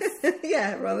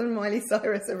 Yeah, rather than Miley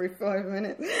Cyrus every 5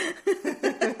 minutes.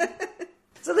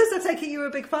 So Liz, I take it you were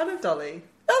a big fan of Dolly?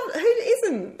 Oh, who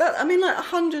isn't? But I mean, like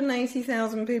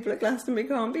 180,000 people at Glastonbury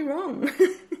can't be wrong.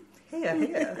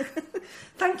 Here.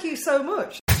 Thank you so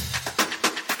much.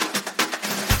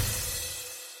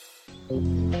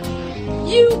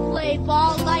 You play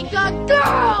ball like a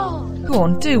girl! Go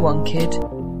on, do one, kid.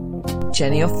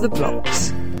 Jenny off the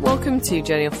blocks. Welcome to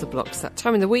Jenny off the blocks, that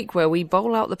time in the week where we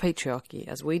bowl out the patriarchy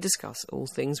as we discuss all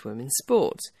things women's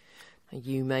sport.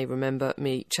 You may remember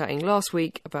me chatting last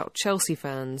week about Chelsea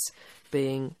fans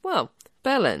being, well,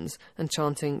 bellends and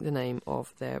chanting the name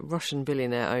of their Russian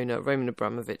billionaire owner Roman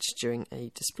Abramovich during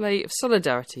a display of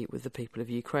solidarity with the people of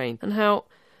Ukraine, and how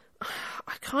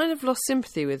I kind of lost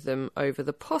sympathy with them over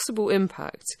the possible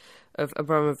impact of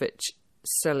Abramovich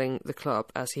selling the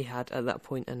club, as he had at that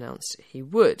point announced he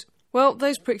would. Well,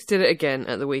 those pricks did it again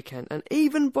at the weekend, and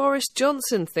even Boris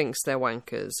Johnson thinks they're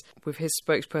wankers, with his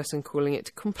spokesperson calling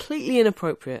it completely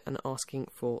inappropriate and asking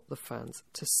for the fans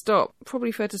to stop.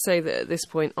 Probably fair to say that at this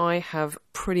point I have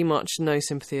pretty much no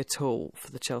sympathy at all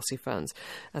for the Chelsea fans,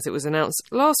 as it was announced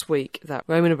last week that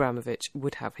Roman Abramovich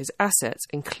would have his assets,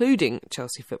 including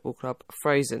Chelsea Football Club,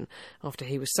 frozen after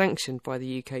he was sanctioned by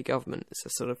the UK government. It's a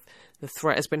sort of, the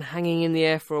threat has been hanging in the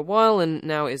air for a while, and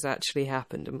now it's actually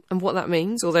happened. And what that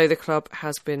means, although the club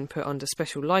has been put under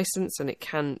special licence and it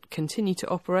can continue to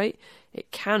operate, it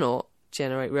cannot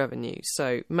generate revenue.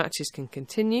 So matches can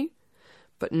continue,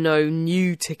 but no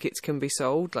new tickets can be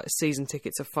sold. Like, season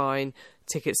tickets are fine,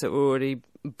 tickets that were already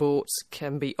bought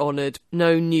can be honoured,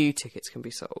 no new tickets can be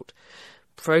sold.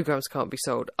 Programmes can't be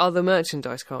sold, other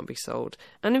merchandise can't be sold,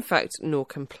 and in fact, nor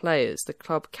can players. The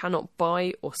club cannot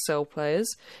buy or sell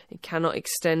players, it cannot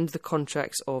extend the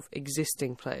contracts of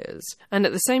existing players. And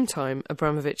at the same time,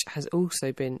 Abramovich has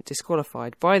also been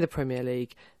disqualified by the Premier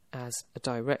League as a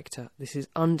director. This is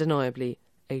undeniably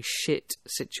a shit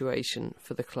situation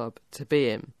for the club to be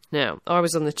in. Now, I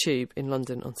was on the tube in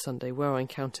London on Sunday where I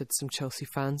encountered some Chelsea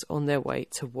fans on their way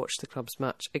to watch the club's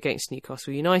match against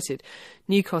Newcastle United.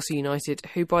 Newcastle United,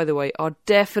 who, by the way, are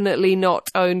definitely not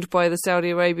owned by the Saudi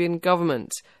Arabian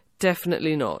government.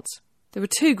 Definitely not. There were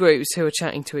two groups who were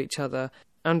chatting to each other,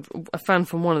 and a fan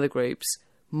from one of the groups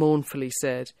mournfully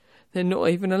said, "They're not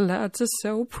even allowed to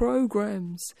sell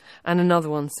programmes." And another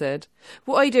one said,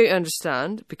 "What I don't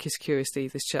understand," because curiously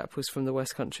this chap was from the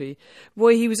West Country,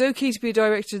 "why he was okay to be a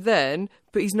director then,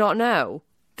 but he's not now."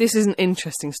 This is an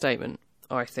interesting statement,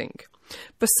 I think.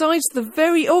 Besides the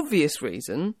very obvious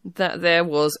reason that there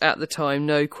was at the time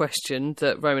no question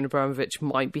that Roman Abramovich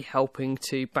might be helping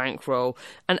to bankroll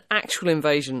an actual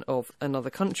invasion of another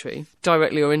country,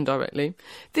 directly or indirectly,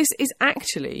 this is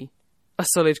actually a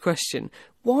solid question.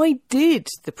 Why did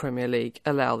the Premier League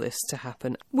allow this to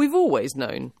happen? We've always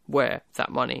known where that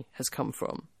money has come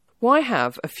from. Why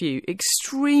have a few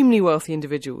extremely wealthy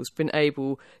individuals been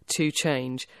able to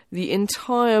change the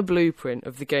entire blueprint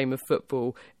of the game of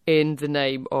football in the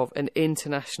name of an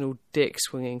international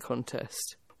dick-swinging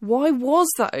contest? Why was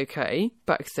that okay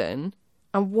back then?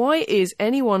 And why is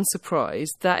anyone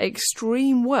surprised that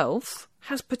extreme wealth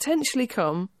has potentially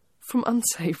come from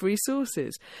unsavoury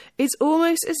sources? It's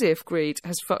almost as if greed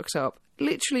has fucked up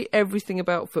literally everything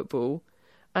about football,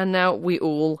 and now we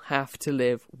all have to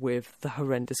live with the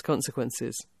horrendous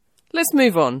consequences. Let's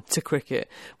move on to cricket,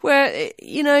 where,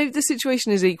 the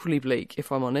situation is equally bleak,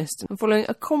 if I'm honest. And following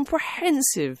a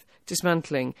comprehensive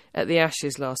dismantling at the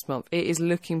Ashes last month, it is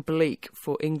looking bleak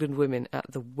for England women at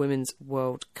the Women's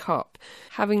World Cup.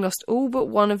 Having lost all but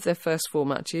one of their first 4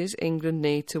 matches, England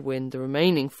need to win the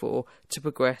remaining 4 to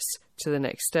progress to the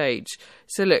next stage.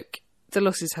 So look, the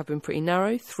losses have been pretty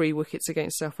narrow. 3 wickets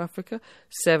against South Africa,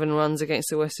 7 runs against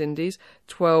the West Indies,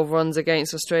 12 runs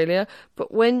against Australia.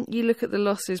 But when you look at the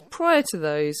losses prior to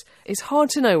those, it's hard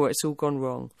to know where it's all gone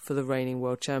wrong for the reigning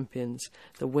world champions,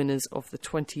 the winners of the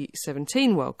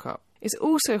 2017 World Cup. It's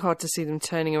also hard to see them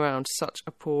turning around such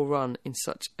a poor run in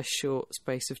such a short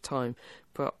space of time.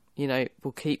 But,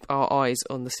 we'll keep our eyes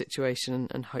on the situation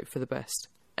and hope for the best.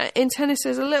 In tennis,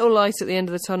 there's a little light at the end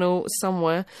of the tunnel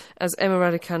somewhere, as Emma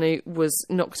Raducanu was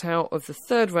knocked out of the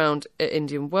 3rd round at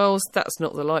Indian Wells. That's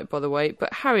not the light, by the way,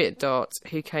 but Harriet Dart,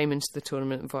 who came into the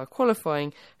tournament via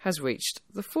qualifying, has reached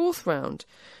the 4th round.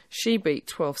 She beat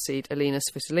 12th seed Alina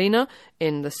Svitolina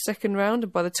in the 2nd round,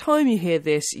 and by the time you hear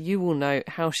this, you will know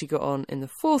how she got on in the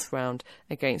 4th round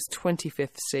against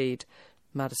 25th seed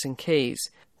Madison Keys.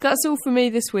 That's all for me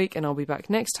this week, and I'll be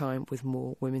back next time with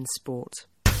more women's sport.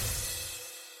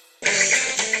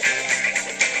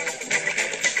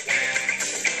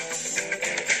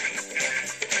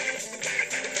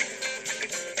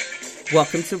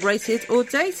 Welcome to Rated or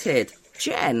Dated.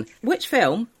 Jen, which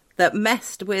film that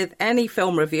messed with any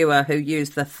film reviewer who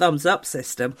used the thumbs up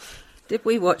system did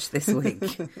we watch this week?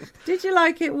 Did you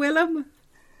like it, Willem?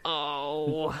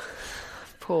 Oh,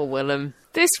 poor Willem.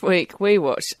 This week we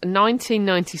watched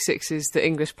 1996's The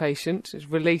English Patient. It was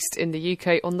released in the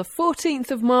UK on the 14th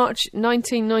of March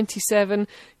 1997,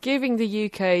 giving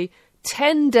the UK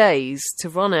 10 days to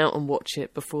run out and watch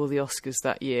it before the Oscars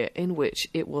that year, in which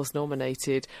it was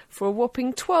nominated for a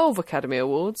whopping 12 Academy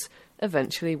Awards,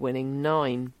 eventually winning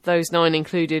 9. Those 9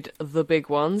 included the big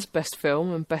ones, Best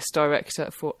Film and Best Director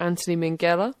for Anthony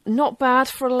Minghella. Not bad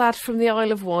for a lad from the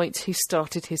Isle of Wight who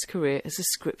started his career as a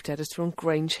script editor on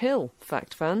Grange Hill,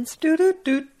 fact fans.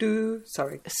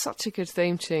 Sorry. Such a good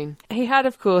theme tune. He had,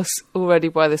 of course, already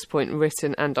by this point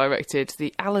written and directed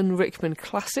the Alan Rickman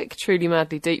classic, Truly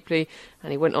Madly Deeply,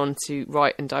 and he went on to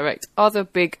write and direct other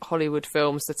big Hollywood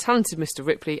films, The Talented Mr.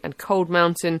 Ripley and Cold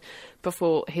Mountain,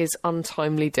 before his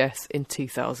untimely death in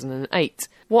 2008.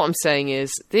 What I'm saying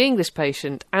is, The English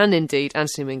Patient and indeed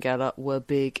Anthony Minghella were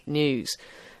big news.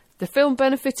 The film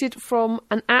benefited from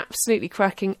an absolutely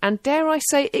cracking and, dare I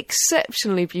say,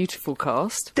 exceptionally beautiful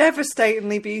cast.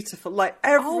 Devastatingly beautiful. Like,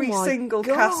 every Oh single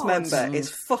God. cast member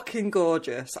is fucking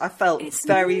gorgeous. I felt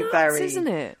very, very isn't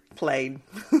it? plain.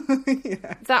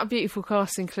 Yeah. That beautiful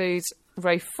cast includes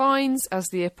Ray Fiennes as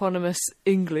the eponymous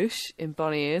English in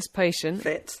Bunny Ears patient.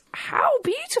 Fit. How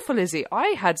beautiful is he? I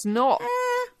had not...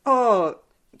 Oh,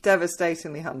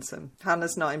 devastatingly handsome.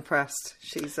 Hannah's not impressed.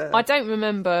 She's I don't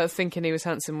remember thinking he was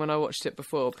handsome when I watched it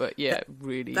before, but yeah,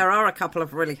 really. There are a couple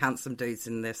of really handsome dudes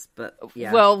in this, but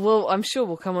yeah. Well, I'm sure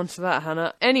we'll come on to that,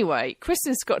 Hannah. Anyway,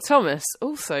 Kristen Scott Thomas,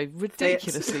 also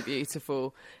ridiculously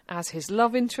beautiful, as his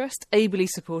love interest, ably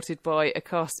supported by a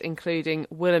cast including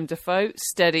Willem Dafoe,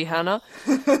 steady Hannah,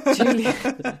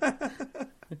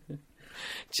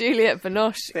 Juliette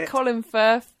Binoche, Fit. Colin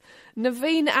Firth,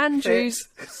 Naveen Andrews,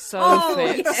 so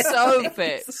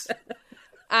fit.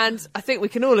 And I think we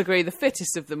can all agree the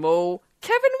fittest of them all,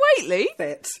 Kevin Whately.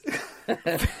 fit.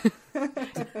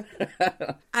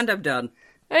 And I'm done.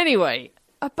 Anyway,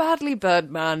 a badly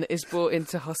burnt man is brought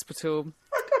into hospital.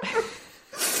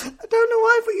 I don't know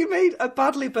why, but you made a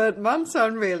badly burnt man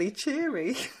sound really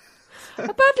cheery.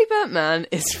 A badly burnt man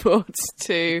is brought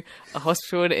to a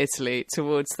hospital in Italy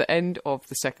towards the end of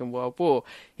the Second World War.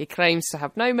 He claims to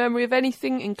have no memory of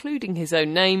anything, including his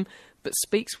own name, but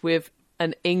speaks with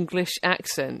an English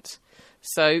accent.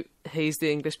 So, he's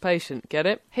the English patient, get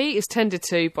it? He is tended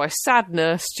to by sad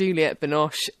nurse Juliette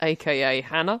Binoche, aka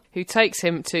Hannah, who takes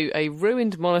him to a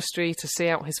ruined monastery to see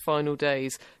out his final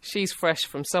days. She's fresh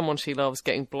from someone she loves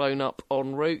getting blown up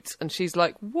en route, and she's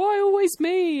like, why always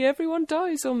me? Everyone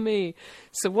dies on me.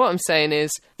 So what I'm saying is,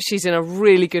 she's in a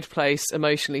really good place,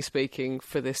 emotionally speaking,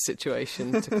 for this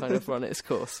situation to kind of run its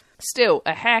course. Still,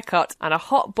 a haircut and a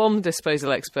hot bomb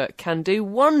disposal expert can do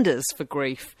wonders for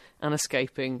grief and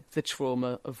escaping the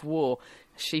trauma of war,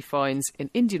 she finds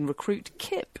in Indian recruit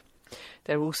Kip.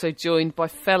 They're also joined by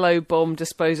fellow bomb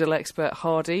disposal expert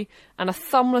Hardy and a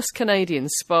thumbless Canadian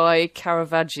spy,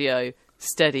 Caravaggio.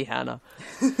 Steady, Hannah.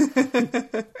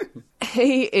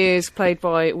 He is played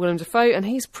by Willem Dafoe, and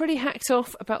he's pretty hacked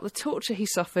off about the torture he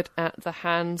suffered at the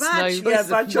hands.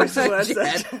 Bad choice of words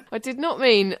there. I did not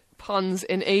mean puns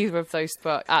in either of those,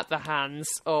 but at the hands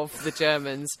of the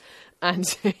Germans. And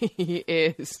he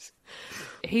is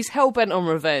He's hell-bent on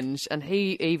revenge, and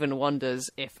he even wonders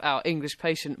if our English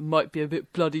patient might be a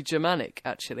bit bloody Germanic,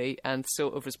 actually, and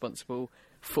sort of responsible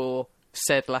for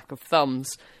said lack of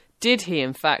thumbs. Did he,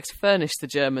 in fact, furnish the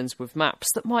Germans with maps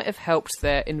that might have helped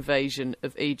their invasion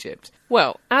of Egypt?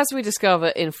 Well, as we discover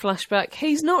in flashback,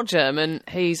 he's not German.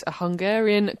 He's a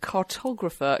Hungarian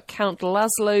cartographer, Count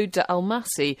Laszlo de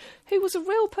Almassy, who was a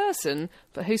real person,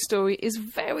 but whose story is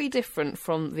very different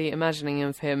from the imagining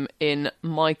of him in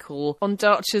Michael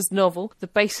Ondaatje's novel. The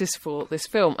basis for this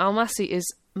film, Almassy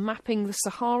is mapping the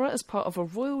Sahara as part of a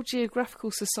Royal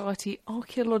Geographical Society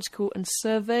archaeological and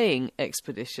surveying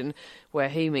expedition, where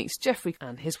he meets Geoffrey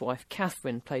and his wife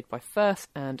Catherine, played by Firth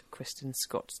and Kristen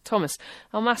Scott Thomas.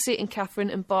 Almassy and Catherine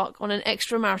embark on an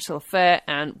extramarital affair,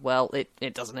 and, well,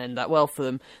 it doesn't end that well for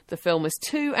them. The film is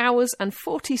 2 hours and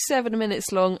 47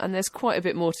 minutes long, and there's quite a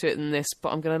bit more to it than this,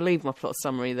 but I'm going to leave my plot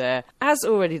summary there. As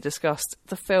already discussed,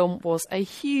 the film was a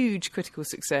huge critical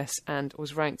success and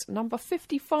was ranked number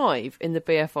 55 in the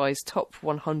BFI's top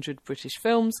 100 British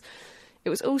films. It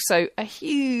was also a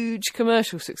huge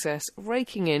commercial success,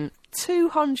 raking in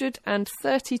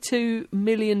 $232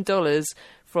 million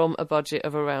from a budget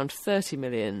of around $30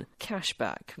 million. Cash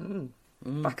back.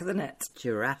 Back of the net.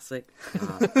 Jurassic.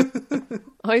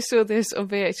 I saw this on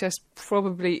VHS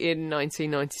probably in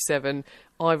 1997.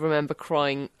 I remember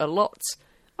crying a lot.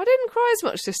 I didn't cry as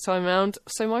much this time round,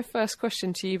 so my first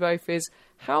question to you both is,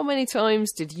 how many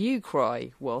times did you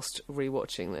cry whilst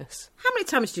rewatching this? How many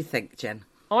times do you think, Jen?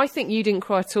 I think you didn't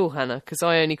cry at all, Hannah, because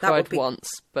I only cried once.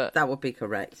 But that would be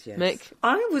correct, yes. Mick?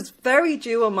 I was very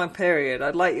due on my period.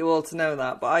 I'd like you all to know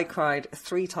that, but I cried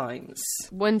 3 times.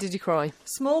 When did you cry?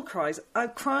 Small cries. I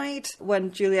cried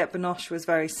when Juliette Binoche was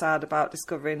very sad about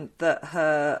discovering that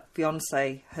her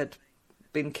fiancé had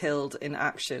been killed in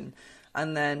action.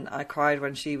 And then I cried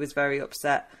when she was very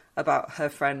upset about her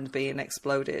friend being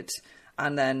exploded.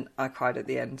 And then I cried at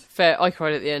the end. Fair, I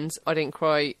cried at the end. I didn't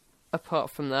cry apart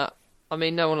from that. I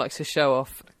mean, no one likes to show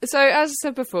off. So, as I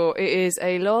said before, it is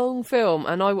a long film,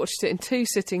 and I watched it in 2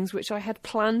 sittings, which I had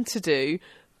planned to do.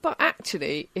 But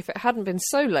actually, if it hadn't been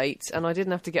so late and I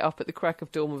didn't have to get up at the crack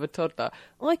of dawn with a toddler,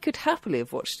 I could happily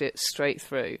have watched it straight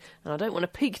through. And I don't want to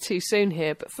peak too soon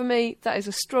here, but for me, that is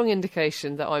a strong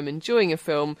indication that I'm enjoying a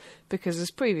film, because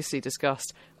as previously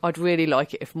discussed, I'd really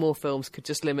like it if more films could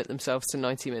just limit themselves to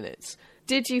 90 minutes.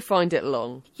 Did you find it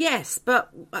long? Yes, but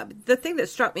the thing that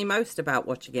struck me most about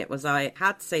watching it was I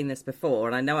had seen this before,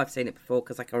 and I know I've seen it before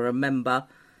because I can remember,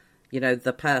 you know,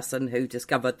 the person who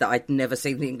discovered that I'd never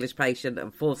seen The English Patient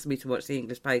and forced me to watch The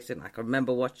English Patient. I can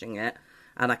remember watching it,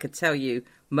 and I could tell you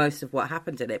most of what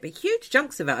happened in it. But huge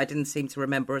chunks of it I didn't seem to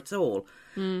remember at all.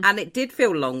 And it did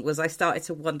feel long, was I started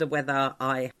to wonder whether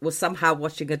I was somehow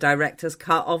watching a director's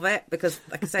cut of it, because,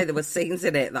 like I say, there were scenes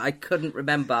in it that I couldn't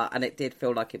remember, and it did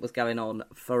feel like it was going on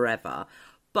forever.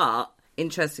 But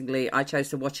interestingly, I chose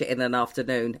to watch it in an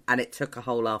afternoon, and it took a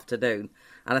whole afternoon.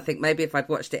 And I think maybe if I'd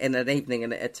watched it in an evening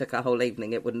and it took a whole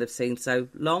evening, it wouldn't have seemed so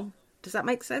long. Does that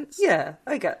make sense? Yeah,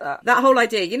 I get that. That whole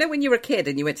idea, you know, when you were a kid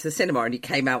and you went to the cinema and you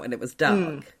came out and it was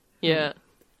dark? Yeah.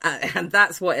 And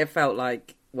that's what it felt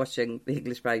like watching The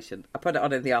English Patient. I put it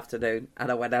on in the afternoon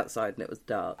and I went outside and it was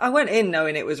dark. I went in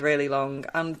knowing it was really long,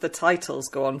 and the titles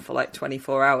go on for like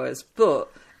 24 hours,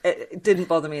 but it didn't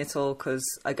bother me at all because,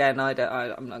 again,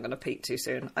 I'm not going to peak too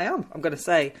soon. I'm going to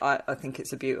say I think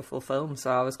it's a beautiful film,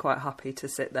 so I was quite happy to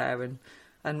sit there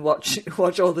and watch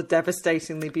all the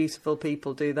devastatingly beautiful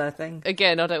people do their thing.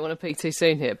 Again, I don't want to peak too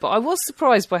soon here, but I was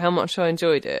surprised by how much I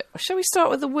enjoyed it. Shall we start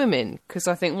with the women? Because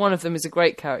I think one of them is a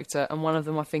great character and one of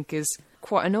them I think is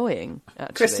quite annoying,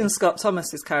 actually. Kristen Scott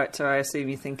Thomas's character, I assume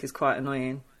you think is quite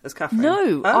annoying, as Catherine.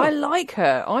 No, I like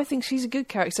her. I think she's a good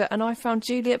character, and I found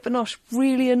Juliette Binoche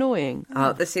really annoying.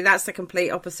 See, that's the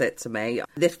complete opposite to me.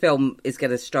 This film is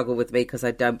going to struggle with me because I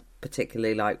don't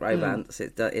particularly like romance.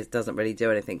 It doesn't really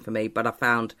do anything for me, but I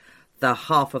found the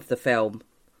half of the film,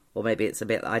 or maybe it's a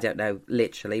bit, I don't know,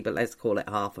 literally, but let's call it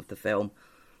half of the film,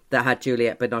 that had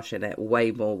Juliette Binoche in it,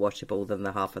 way more watchable than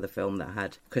the half of the film that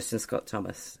had Kristen Scott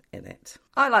Thomas in it.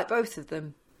 I like both of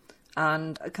them,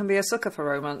 and I can be a sucker for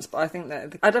romance, but I think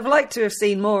that I'd have liked to have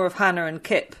seen more of Hannah and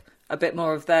Kip, a bit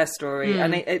more of their story,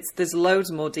 and there's loads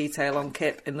more detail on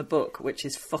Kip in the book, which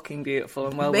is fucking beautiful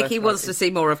and well Mickey worth wants to see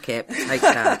more of Kip. Take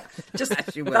that. Just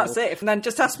As you will. That's it. And then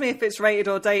just ask me if it's rated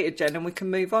or dated, Jen, and we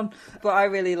can move on. But I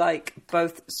really like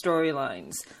both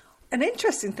storylines. An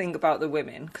interesting thing about the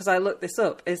women, because I looked this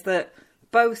up, is that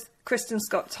both Kristen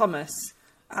Scott Thomas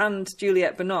and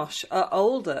Juliette Binoche are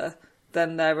older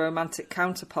than their romantic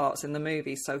counterparts in the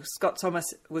movie. So Scott Thomas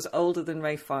was older than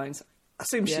Ralph Fiennes.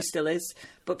 assume she still is,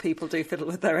 but people do fiddle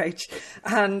with their age.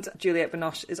 And Juliette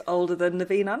Binoche is older than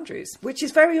Naveen Andrews, which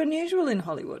is very unusual in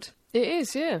Hollywood. It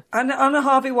is, yeah. And on a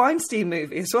Harvey Weinstein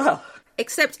movie as well.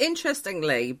 Except,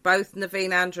 interestingly, both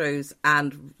Naveen Andrews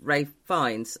and Ray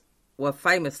Fiennes were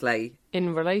famously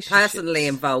in relationships, personally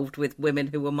involved with women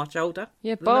who were much older.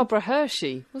 Yeah, Barbara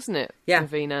Hershey, wasn't it? Yeah.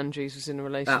 Naveen Andrews was in a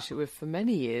relationship with for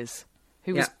many years,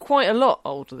 who was quite a lot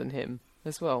older than him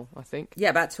as well, I think. Yeah,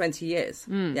 about 20 years.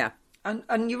 Yeah.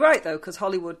 And you're right, though, because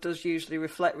Hollywood does usually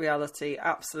reflect reality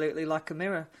absolutely like a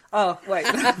mirror. Oh, wait.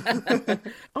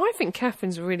 I think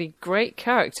Catherine's a really great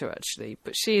character, actually,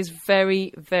 but she is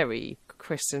very, very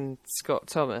Kristen Scott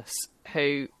Thomas,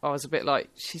 who I was a bit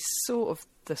like, she's sort of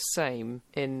the same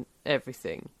in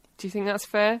everything. Do you think that's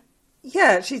fair?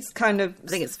 Yeah, she's kind of... I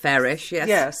think it's fairish, yes.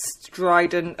 Yeah,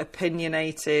 strident,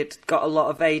 opinionated, got a lot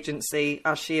of agency,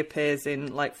 as she appears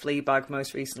in, like, Fleabag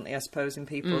most recently, I suppose, in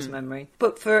people's memory.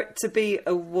 But for it to be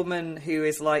a woman who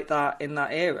is like that in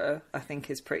that era, I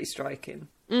think is pretty striking.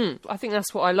 I think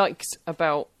that's what I liked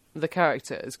about the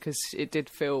characters, because it did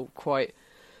feel quite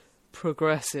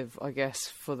progressive, I guess,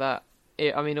 for that.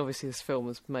 I mean, obviously this film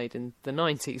was made in the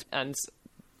 90s and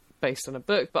based on a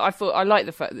book, but I liked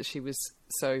the fact that she was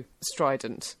so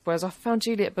strident. Whereas I found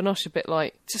Juliette Binoche a bit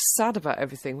like just sad about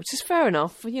everything, which is fair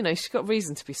enough. You know, she's got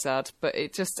reason to be sad, but she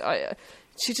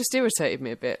just irritated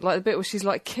me a bit. Like the bit where she's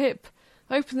like, Kip,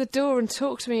 open the door and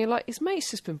talk to me. You're like, his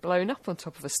mate's just been blown up on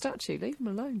top of a statue. Leave him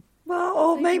alone. Well,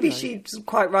 or maybe she's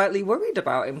quite rightly worried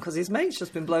about him because his mate's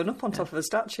just been blown up on top of a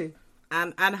statue.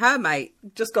 And her mate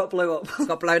just got blown up.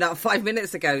 Got blown up 5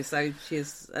 minutes ago, so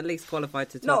she's at least qualified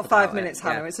to talk Not about 5 minutes, it.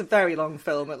 Hannah. Yeah. It's a very long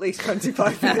film, at least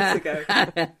 25 minutes ago.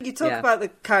 You talk about the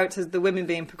characters, the women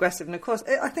being progressive, and of course,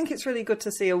 I think it's really good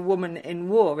to see a woman in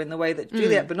war in the way that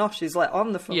Juliette Binoche is like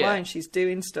on the front line. She's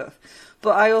doing stuff.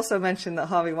 But I also mentioned that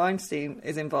Harvey Weinstein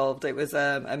is involved. It was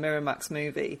a Miramax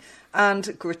movie.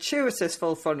 And gratuitous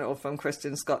full frontal from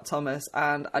Kristen Scott Thomas.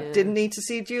 And I didn't need to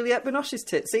see Juliette Binoche's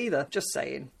tits either. Just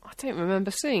saying. I don't remember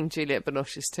seeing Juliette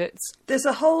Binoche's tits. There's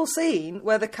a whole scene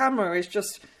where the camera is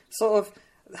just sort of...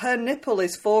 Her nipple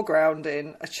is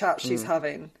foregrounding a chat she's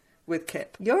having with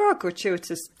Kip. You're a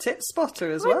gratuitous tit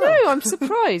spotter as well. I know, I'm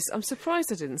surprised. I'm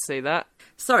surprised I didn't see that.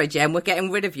 Sorry, Jen, we're getting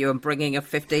rid of you and bringing a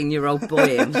 15-year-old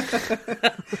boy in.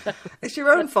 It's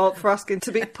your own fault for asking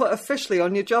to be put officially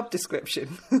on your job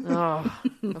description. Oh,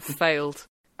 I've failed.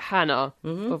 Hannah,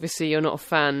 obviously you're not a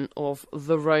fan of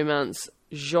the romance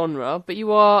genre, but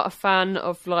you are a fan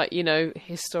of, like, you know,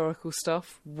 historical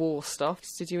stuff, war stuff.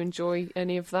 Did you enjoy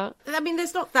any of that? I mean,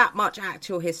 there's not that much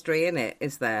actual history in it,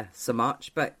 is there, so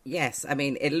much? But yes, I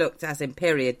mean, it looked, as in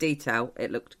period detail,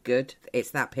 it looked good.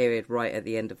 It's that period right at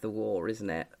the end of the war, isn't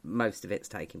it? Most of it's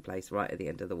taking place right at the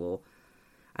end of the war.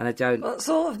 And I don't... Well,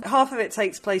 sort of half of it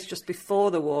takes place just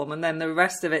before the war, and then the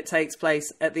rest of it takes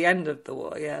place at the end of the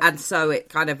war, yeah. And so it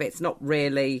kind of, it's not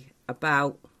really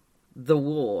about the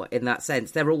war in that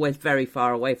sense. They're always very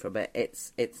far away from it.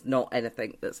 It's not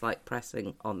anything that's like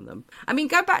pressing on them. I mean,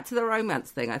 go back to the romance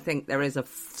thing. I think there is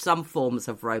some forms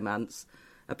of romance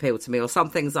appeal to me, or some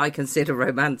things I consider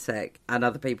romantic and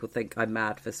other people think I'm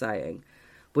mad for saying,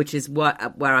 which is where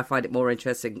I find it more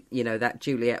interesting, you know, that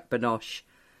Juliette Binoche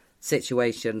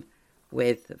situation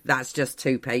with that's just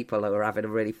two people who are having a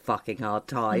really fucking hard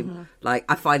time. Like,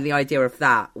 I find the idea of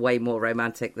that way more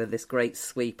romantic than this great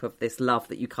sweep of this love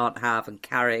that you can't have and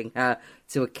carrying her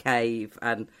to a cave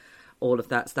and all of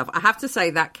that stuff. I have to say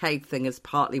that cave thing is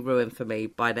partly ruined for me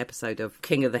by an episode of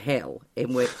King of the Hill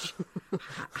in which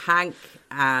Hank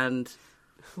and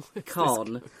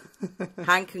Con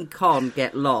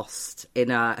get lost in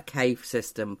a cave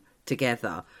system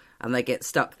together. And they get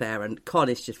stuck there, and Con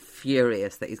is just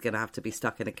furious that he's going to have to be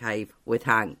stuck in a cave with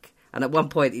Hank. And at one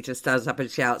point, he just stands up and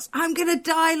shouts, "I'm going to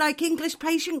die like English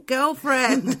patient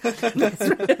girlfriend."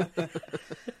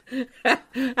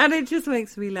 And it just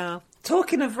makes me laugh.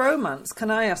 Talking of romance,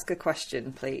 can I ask a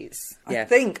question, please? Yeah.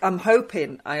 I'm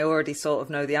hoping I already sort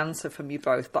of know the answer from you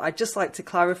both, but I'd just like to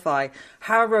clarify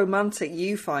how romantic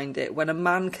you find it when a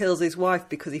man kills his wife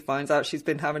because he finds out she's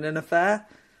been having an affair.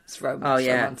 It's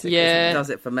romantic. Yeah. It does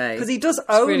it for me. Because he does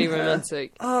own really her.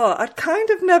 romantic. Oh, I'd kind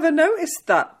of never noticed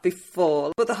that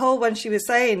before. But the whole when she was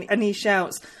saying, and he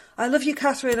shouts, "I love you,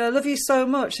 Catherine, I love you so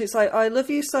much." It's like, I love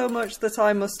you so much that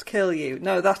I must kill you.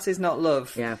 No, that is not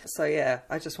love. Yeah. So yeah,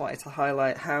 I just wanted to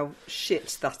highlight how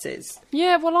shit that is.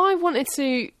 Yeah, well, I wanted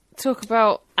to talk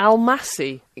about Al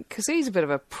Massey, because he's a bit of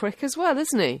a prick as well,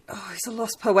 isn't he? Oh, he's a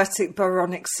lost poetic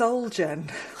baronic soul, Jen.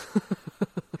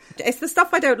 It's the stuff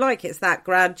I don't like. It's that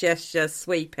grand gesture,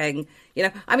 sweeping. You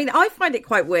know, I mean, I find it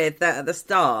quite weird that at the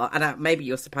start, and maybe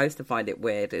you're supposed to find it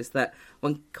weird, is that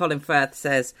when Colin Firth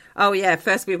says, "Oh yeah,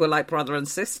 first we were like brother and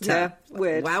sister." Yeah,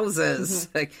 weird. Wowzers!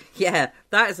 Like, yeah,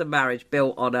 that is a marriage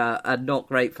built on a not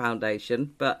great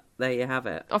foundation, but there you have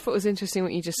it. I thought it was interesting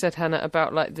what you just said, Hannah,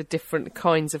 about like the different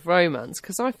kinds of romance,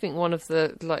 because I think one of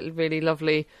the like really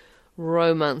lovely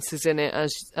romances in it,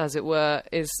 as it were,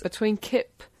 is between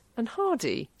Kip and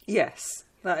Hardy. Yes,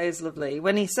 that is lovely.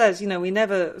 When he says, you know, we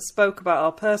never spoke about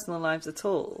our personal lives at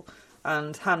all,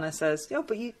 and Hannah says, "Yeah,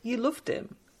 but you loved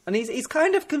him," and he's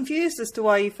kind of confused as to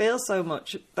why he feels so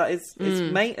much that his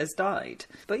mate has died.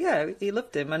 But yeah, he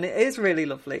loved him, and it is really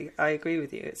lovely. I agree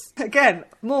with you. It's again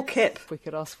more Kip. If we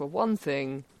could ask for one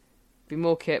thing, be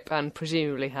more Kip and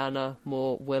presumably Hannah,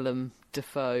 more Willem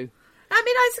Dafoe. I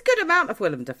mean, there's a good amount of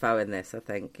Willem Dafoe in this, I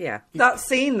think, yeah. That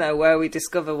scene, though, where we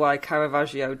discover why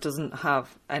Caravaggio doesn't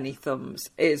have any thumbs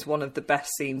is one of the best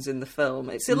scenes in the film.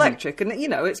 It's electric, and, you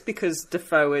know, it's because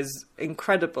Dafoe is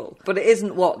incredible. But it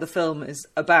isn't what the film is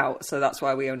about, so that's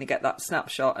why we only get that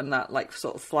snapshot and that, like,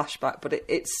 sort of flashback. But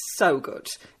it's so good.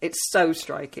 It's so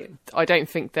striking. I don't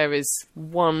think there is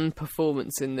one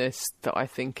performance in this that I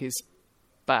think is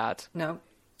bad. No,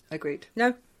 agreed.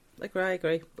 No. I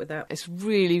agree with that. It's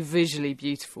really visually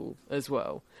beautiful as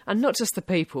well. And not just the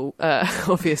people,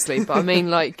 obviously, but I mean,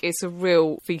 like, it's a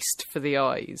real feast for the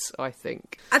eyes, I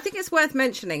think. I think it's worth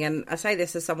mentioning, and I say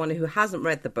this as someone who hasn't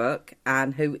read the book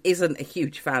and who isn't a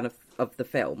huge fan of the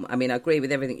film. I mean, I agree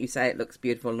with everything you say, it looks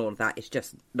beautiful and all of that. It's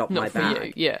just not my bag. Not for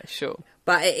you, yeah, sure.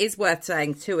 But it is worth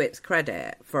saying, to its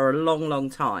credit, for a long,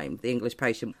 long time, The English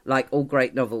Patient, like all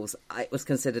great novels, it was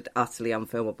considered utterly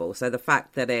unfilmable. So the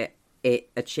fact that it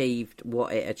achieved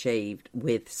what it achieved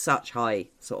with such high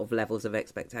sort of levels of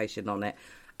expectation on it,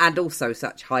 and also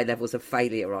such high levels of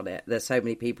failure on it. There's so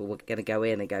many people were going to go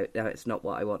in and go, no, it's not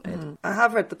what I wanted. I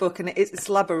have read the book, and it's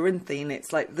labyrinthine.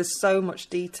 It's like there's so much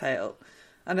detail.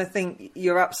 And I think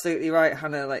you're absolutely right,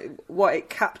 Hannah. Like, what it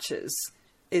captures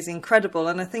is incredible.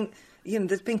 And I think, you know,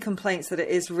 there's been complaints that it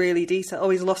is really detailed.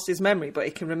 Oh, he's lost his memory, but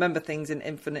he can remember things in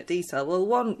infinite detail. Well,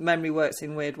 one, memory works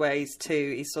in weird ways.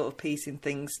 Two, he's sort of piecing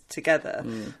things together.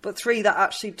 But three, that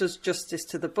actually does justice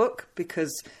to the book,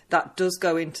 because that does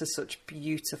go into such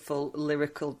beautiful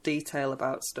lyrical detail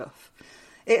about stuff.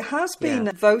 It has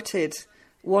been voted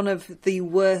one of the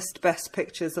worst best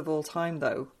pictures of all time,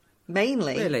 though.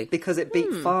 Mainly because it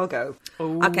beat Fargo.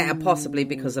 Okay, and possibly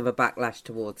because of a backlash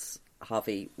towards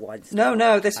Harvey Weinstein.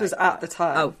 No, this was at the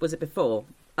time. Oh, was it before?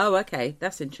 Oh, okay,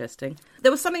 that's interesting.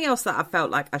 There was something else that I felt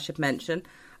like I should mention.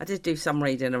 I did do some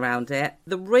reading around it.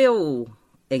 The real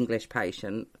English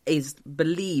Patient is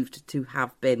believed to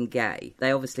have been gay.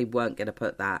 They obviously weren't going to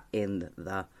put that in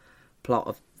the plot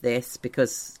of this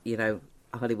because, you know,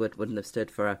 Hollywood wouldn't have stood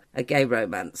for a gay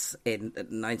romance in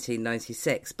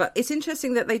 1996. But it's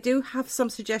interesting that they do have some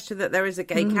suggestion that there is a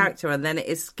gay character, and then it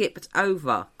is skipped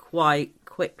over quite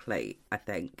quickly, I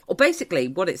think. Or basically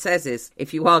what it says is,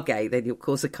 if you are gay, then you'll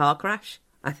cause a car crash.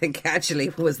 I think actually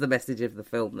was the message of the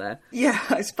film there. Yeah,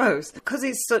 I suppose. Because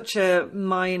it's such a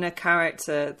minor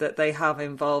character that they have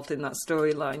involved in that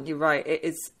storyline, you're right.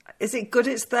 Is it good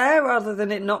it's there rather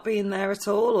than it not being there at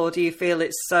all? Or do you feel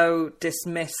it's so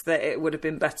dismissed that it would have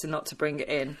been better not to bring it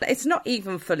in? It's not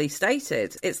even fully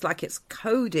stated. It's like it's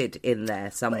coded in there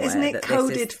somewhere. But isn't it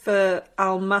coded for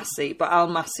Al Massey? But Al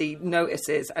Massey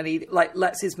notices and he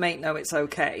lets his mate know it's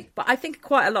okay. But I think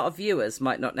quite a lot of viewers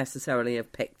might not necessarily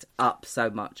have picked up so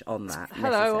much on that.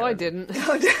 Hello, I didn't.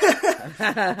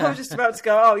 I was just about to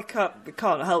go, oh, we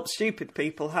can't help stupid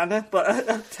people, Hannah, but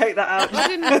I'll take that out.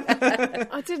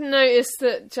 I didn't notice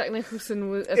that Jack Nicholson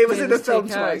was. It was in the film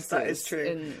twice. That is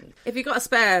true. If you've got a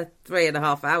spare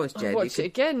 3.5 hours, Jen, I'll watch it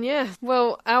again. Yeah.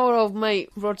 Well, our old mate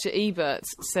Roger Ebert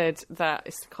said that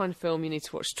it's the kind of film you need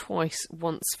to watch twice.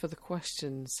 Once for the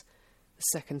questions, the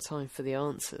second time for the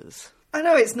answers. I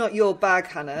know it's not your bag,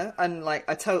 Hannah, and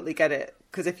I totally get it.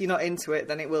 Because if you're not into it,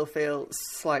 then it will feel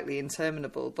slightly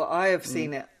interminable. But I have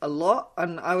seen it a lot,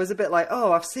 and I was a bit like,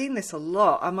 oh, I've seen this a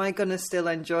lot. Am I going to still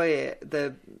enjoy it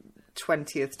the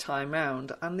 20th time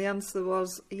round? And the answer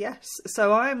was yes.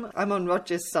 So I'm on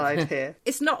Roger's side here.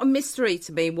 It's not a mystery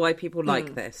to me why people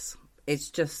like this.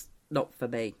 It's just not for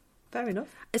me. Fair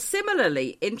enough.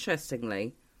 Similarly,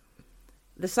 interestingly,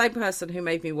 the same person who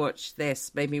made me watch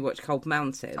this made me watch Cold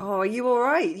Mountain. Oh, are you all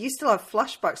right? You still have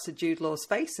flashbacks to Jude Law's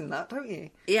face in that, don't you?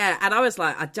 Yeah, and I was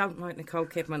like, I don't like Nicole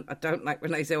Kidman. I don't like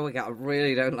Renee Zellweger. I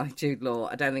really don't like Jude Law.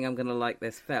 I don't think I'm going to like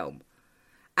this film.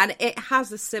 And it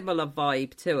has a similar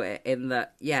vibe to it in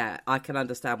that, yeah, I can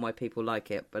understand why people like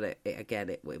it, but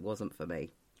it wasn't for me.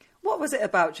 What was it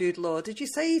about Jude Law? Did you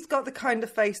say he's got the kind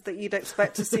of face that you'd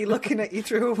expect to see looking at you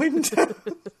through a window?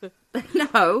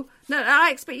 No,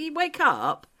 I expect you wake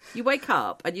up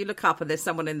and you look up and there's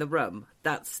someone in the room.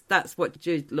 That's what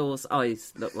Jude Law's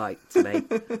eyes look like to me.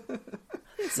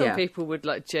 Some people would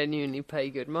like genuinely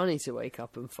pay good money to wake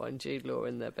up and find Jude Law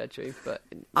in their bedroom, but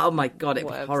oh my God, it'd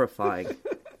be horrifying.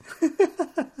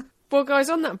 Well, guys,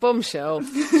 on that bombshell,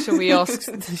 shall we ask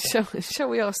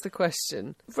the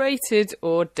question: rated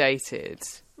or dated?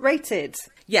 Rated.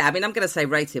 Yeah, I mean, I'm going to say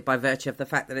rated by virtue of the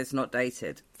fact that it's not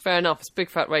dated. Fair enough. It's big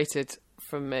fat rated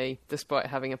from me, despite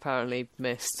having apparently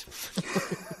missed.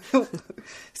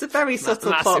 It's a very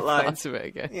subtle plot line. Part of it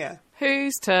again. Yeah.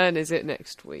 Whose turn is it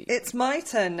next week? It's my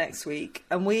turn next week,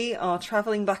 and we are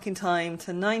travelling back in time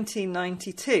to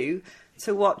 1992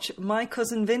 to watch My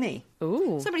Cousin Vinny.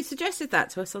 Ooh. Somebody suggested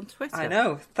that to us on Twitter. I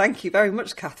know. Thank you very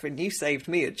much, Catherine. You saved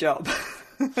me a job.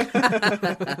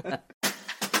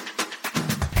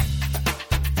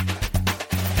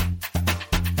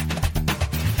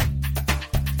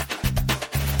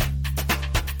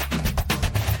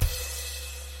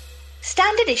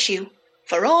 Standard issue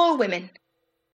for all women.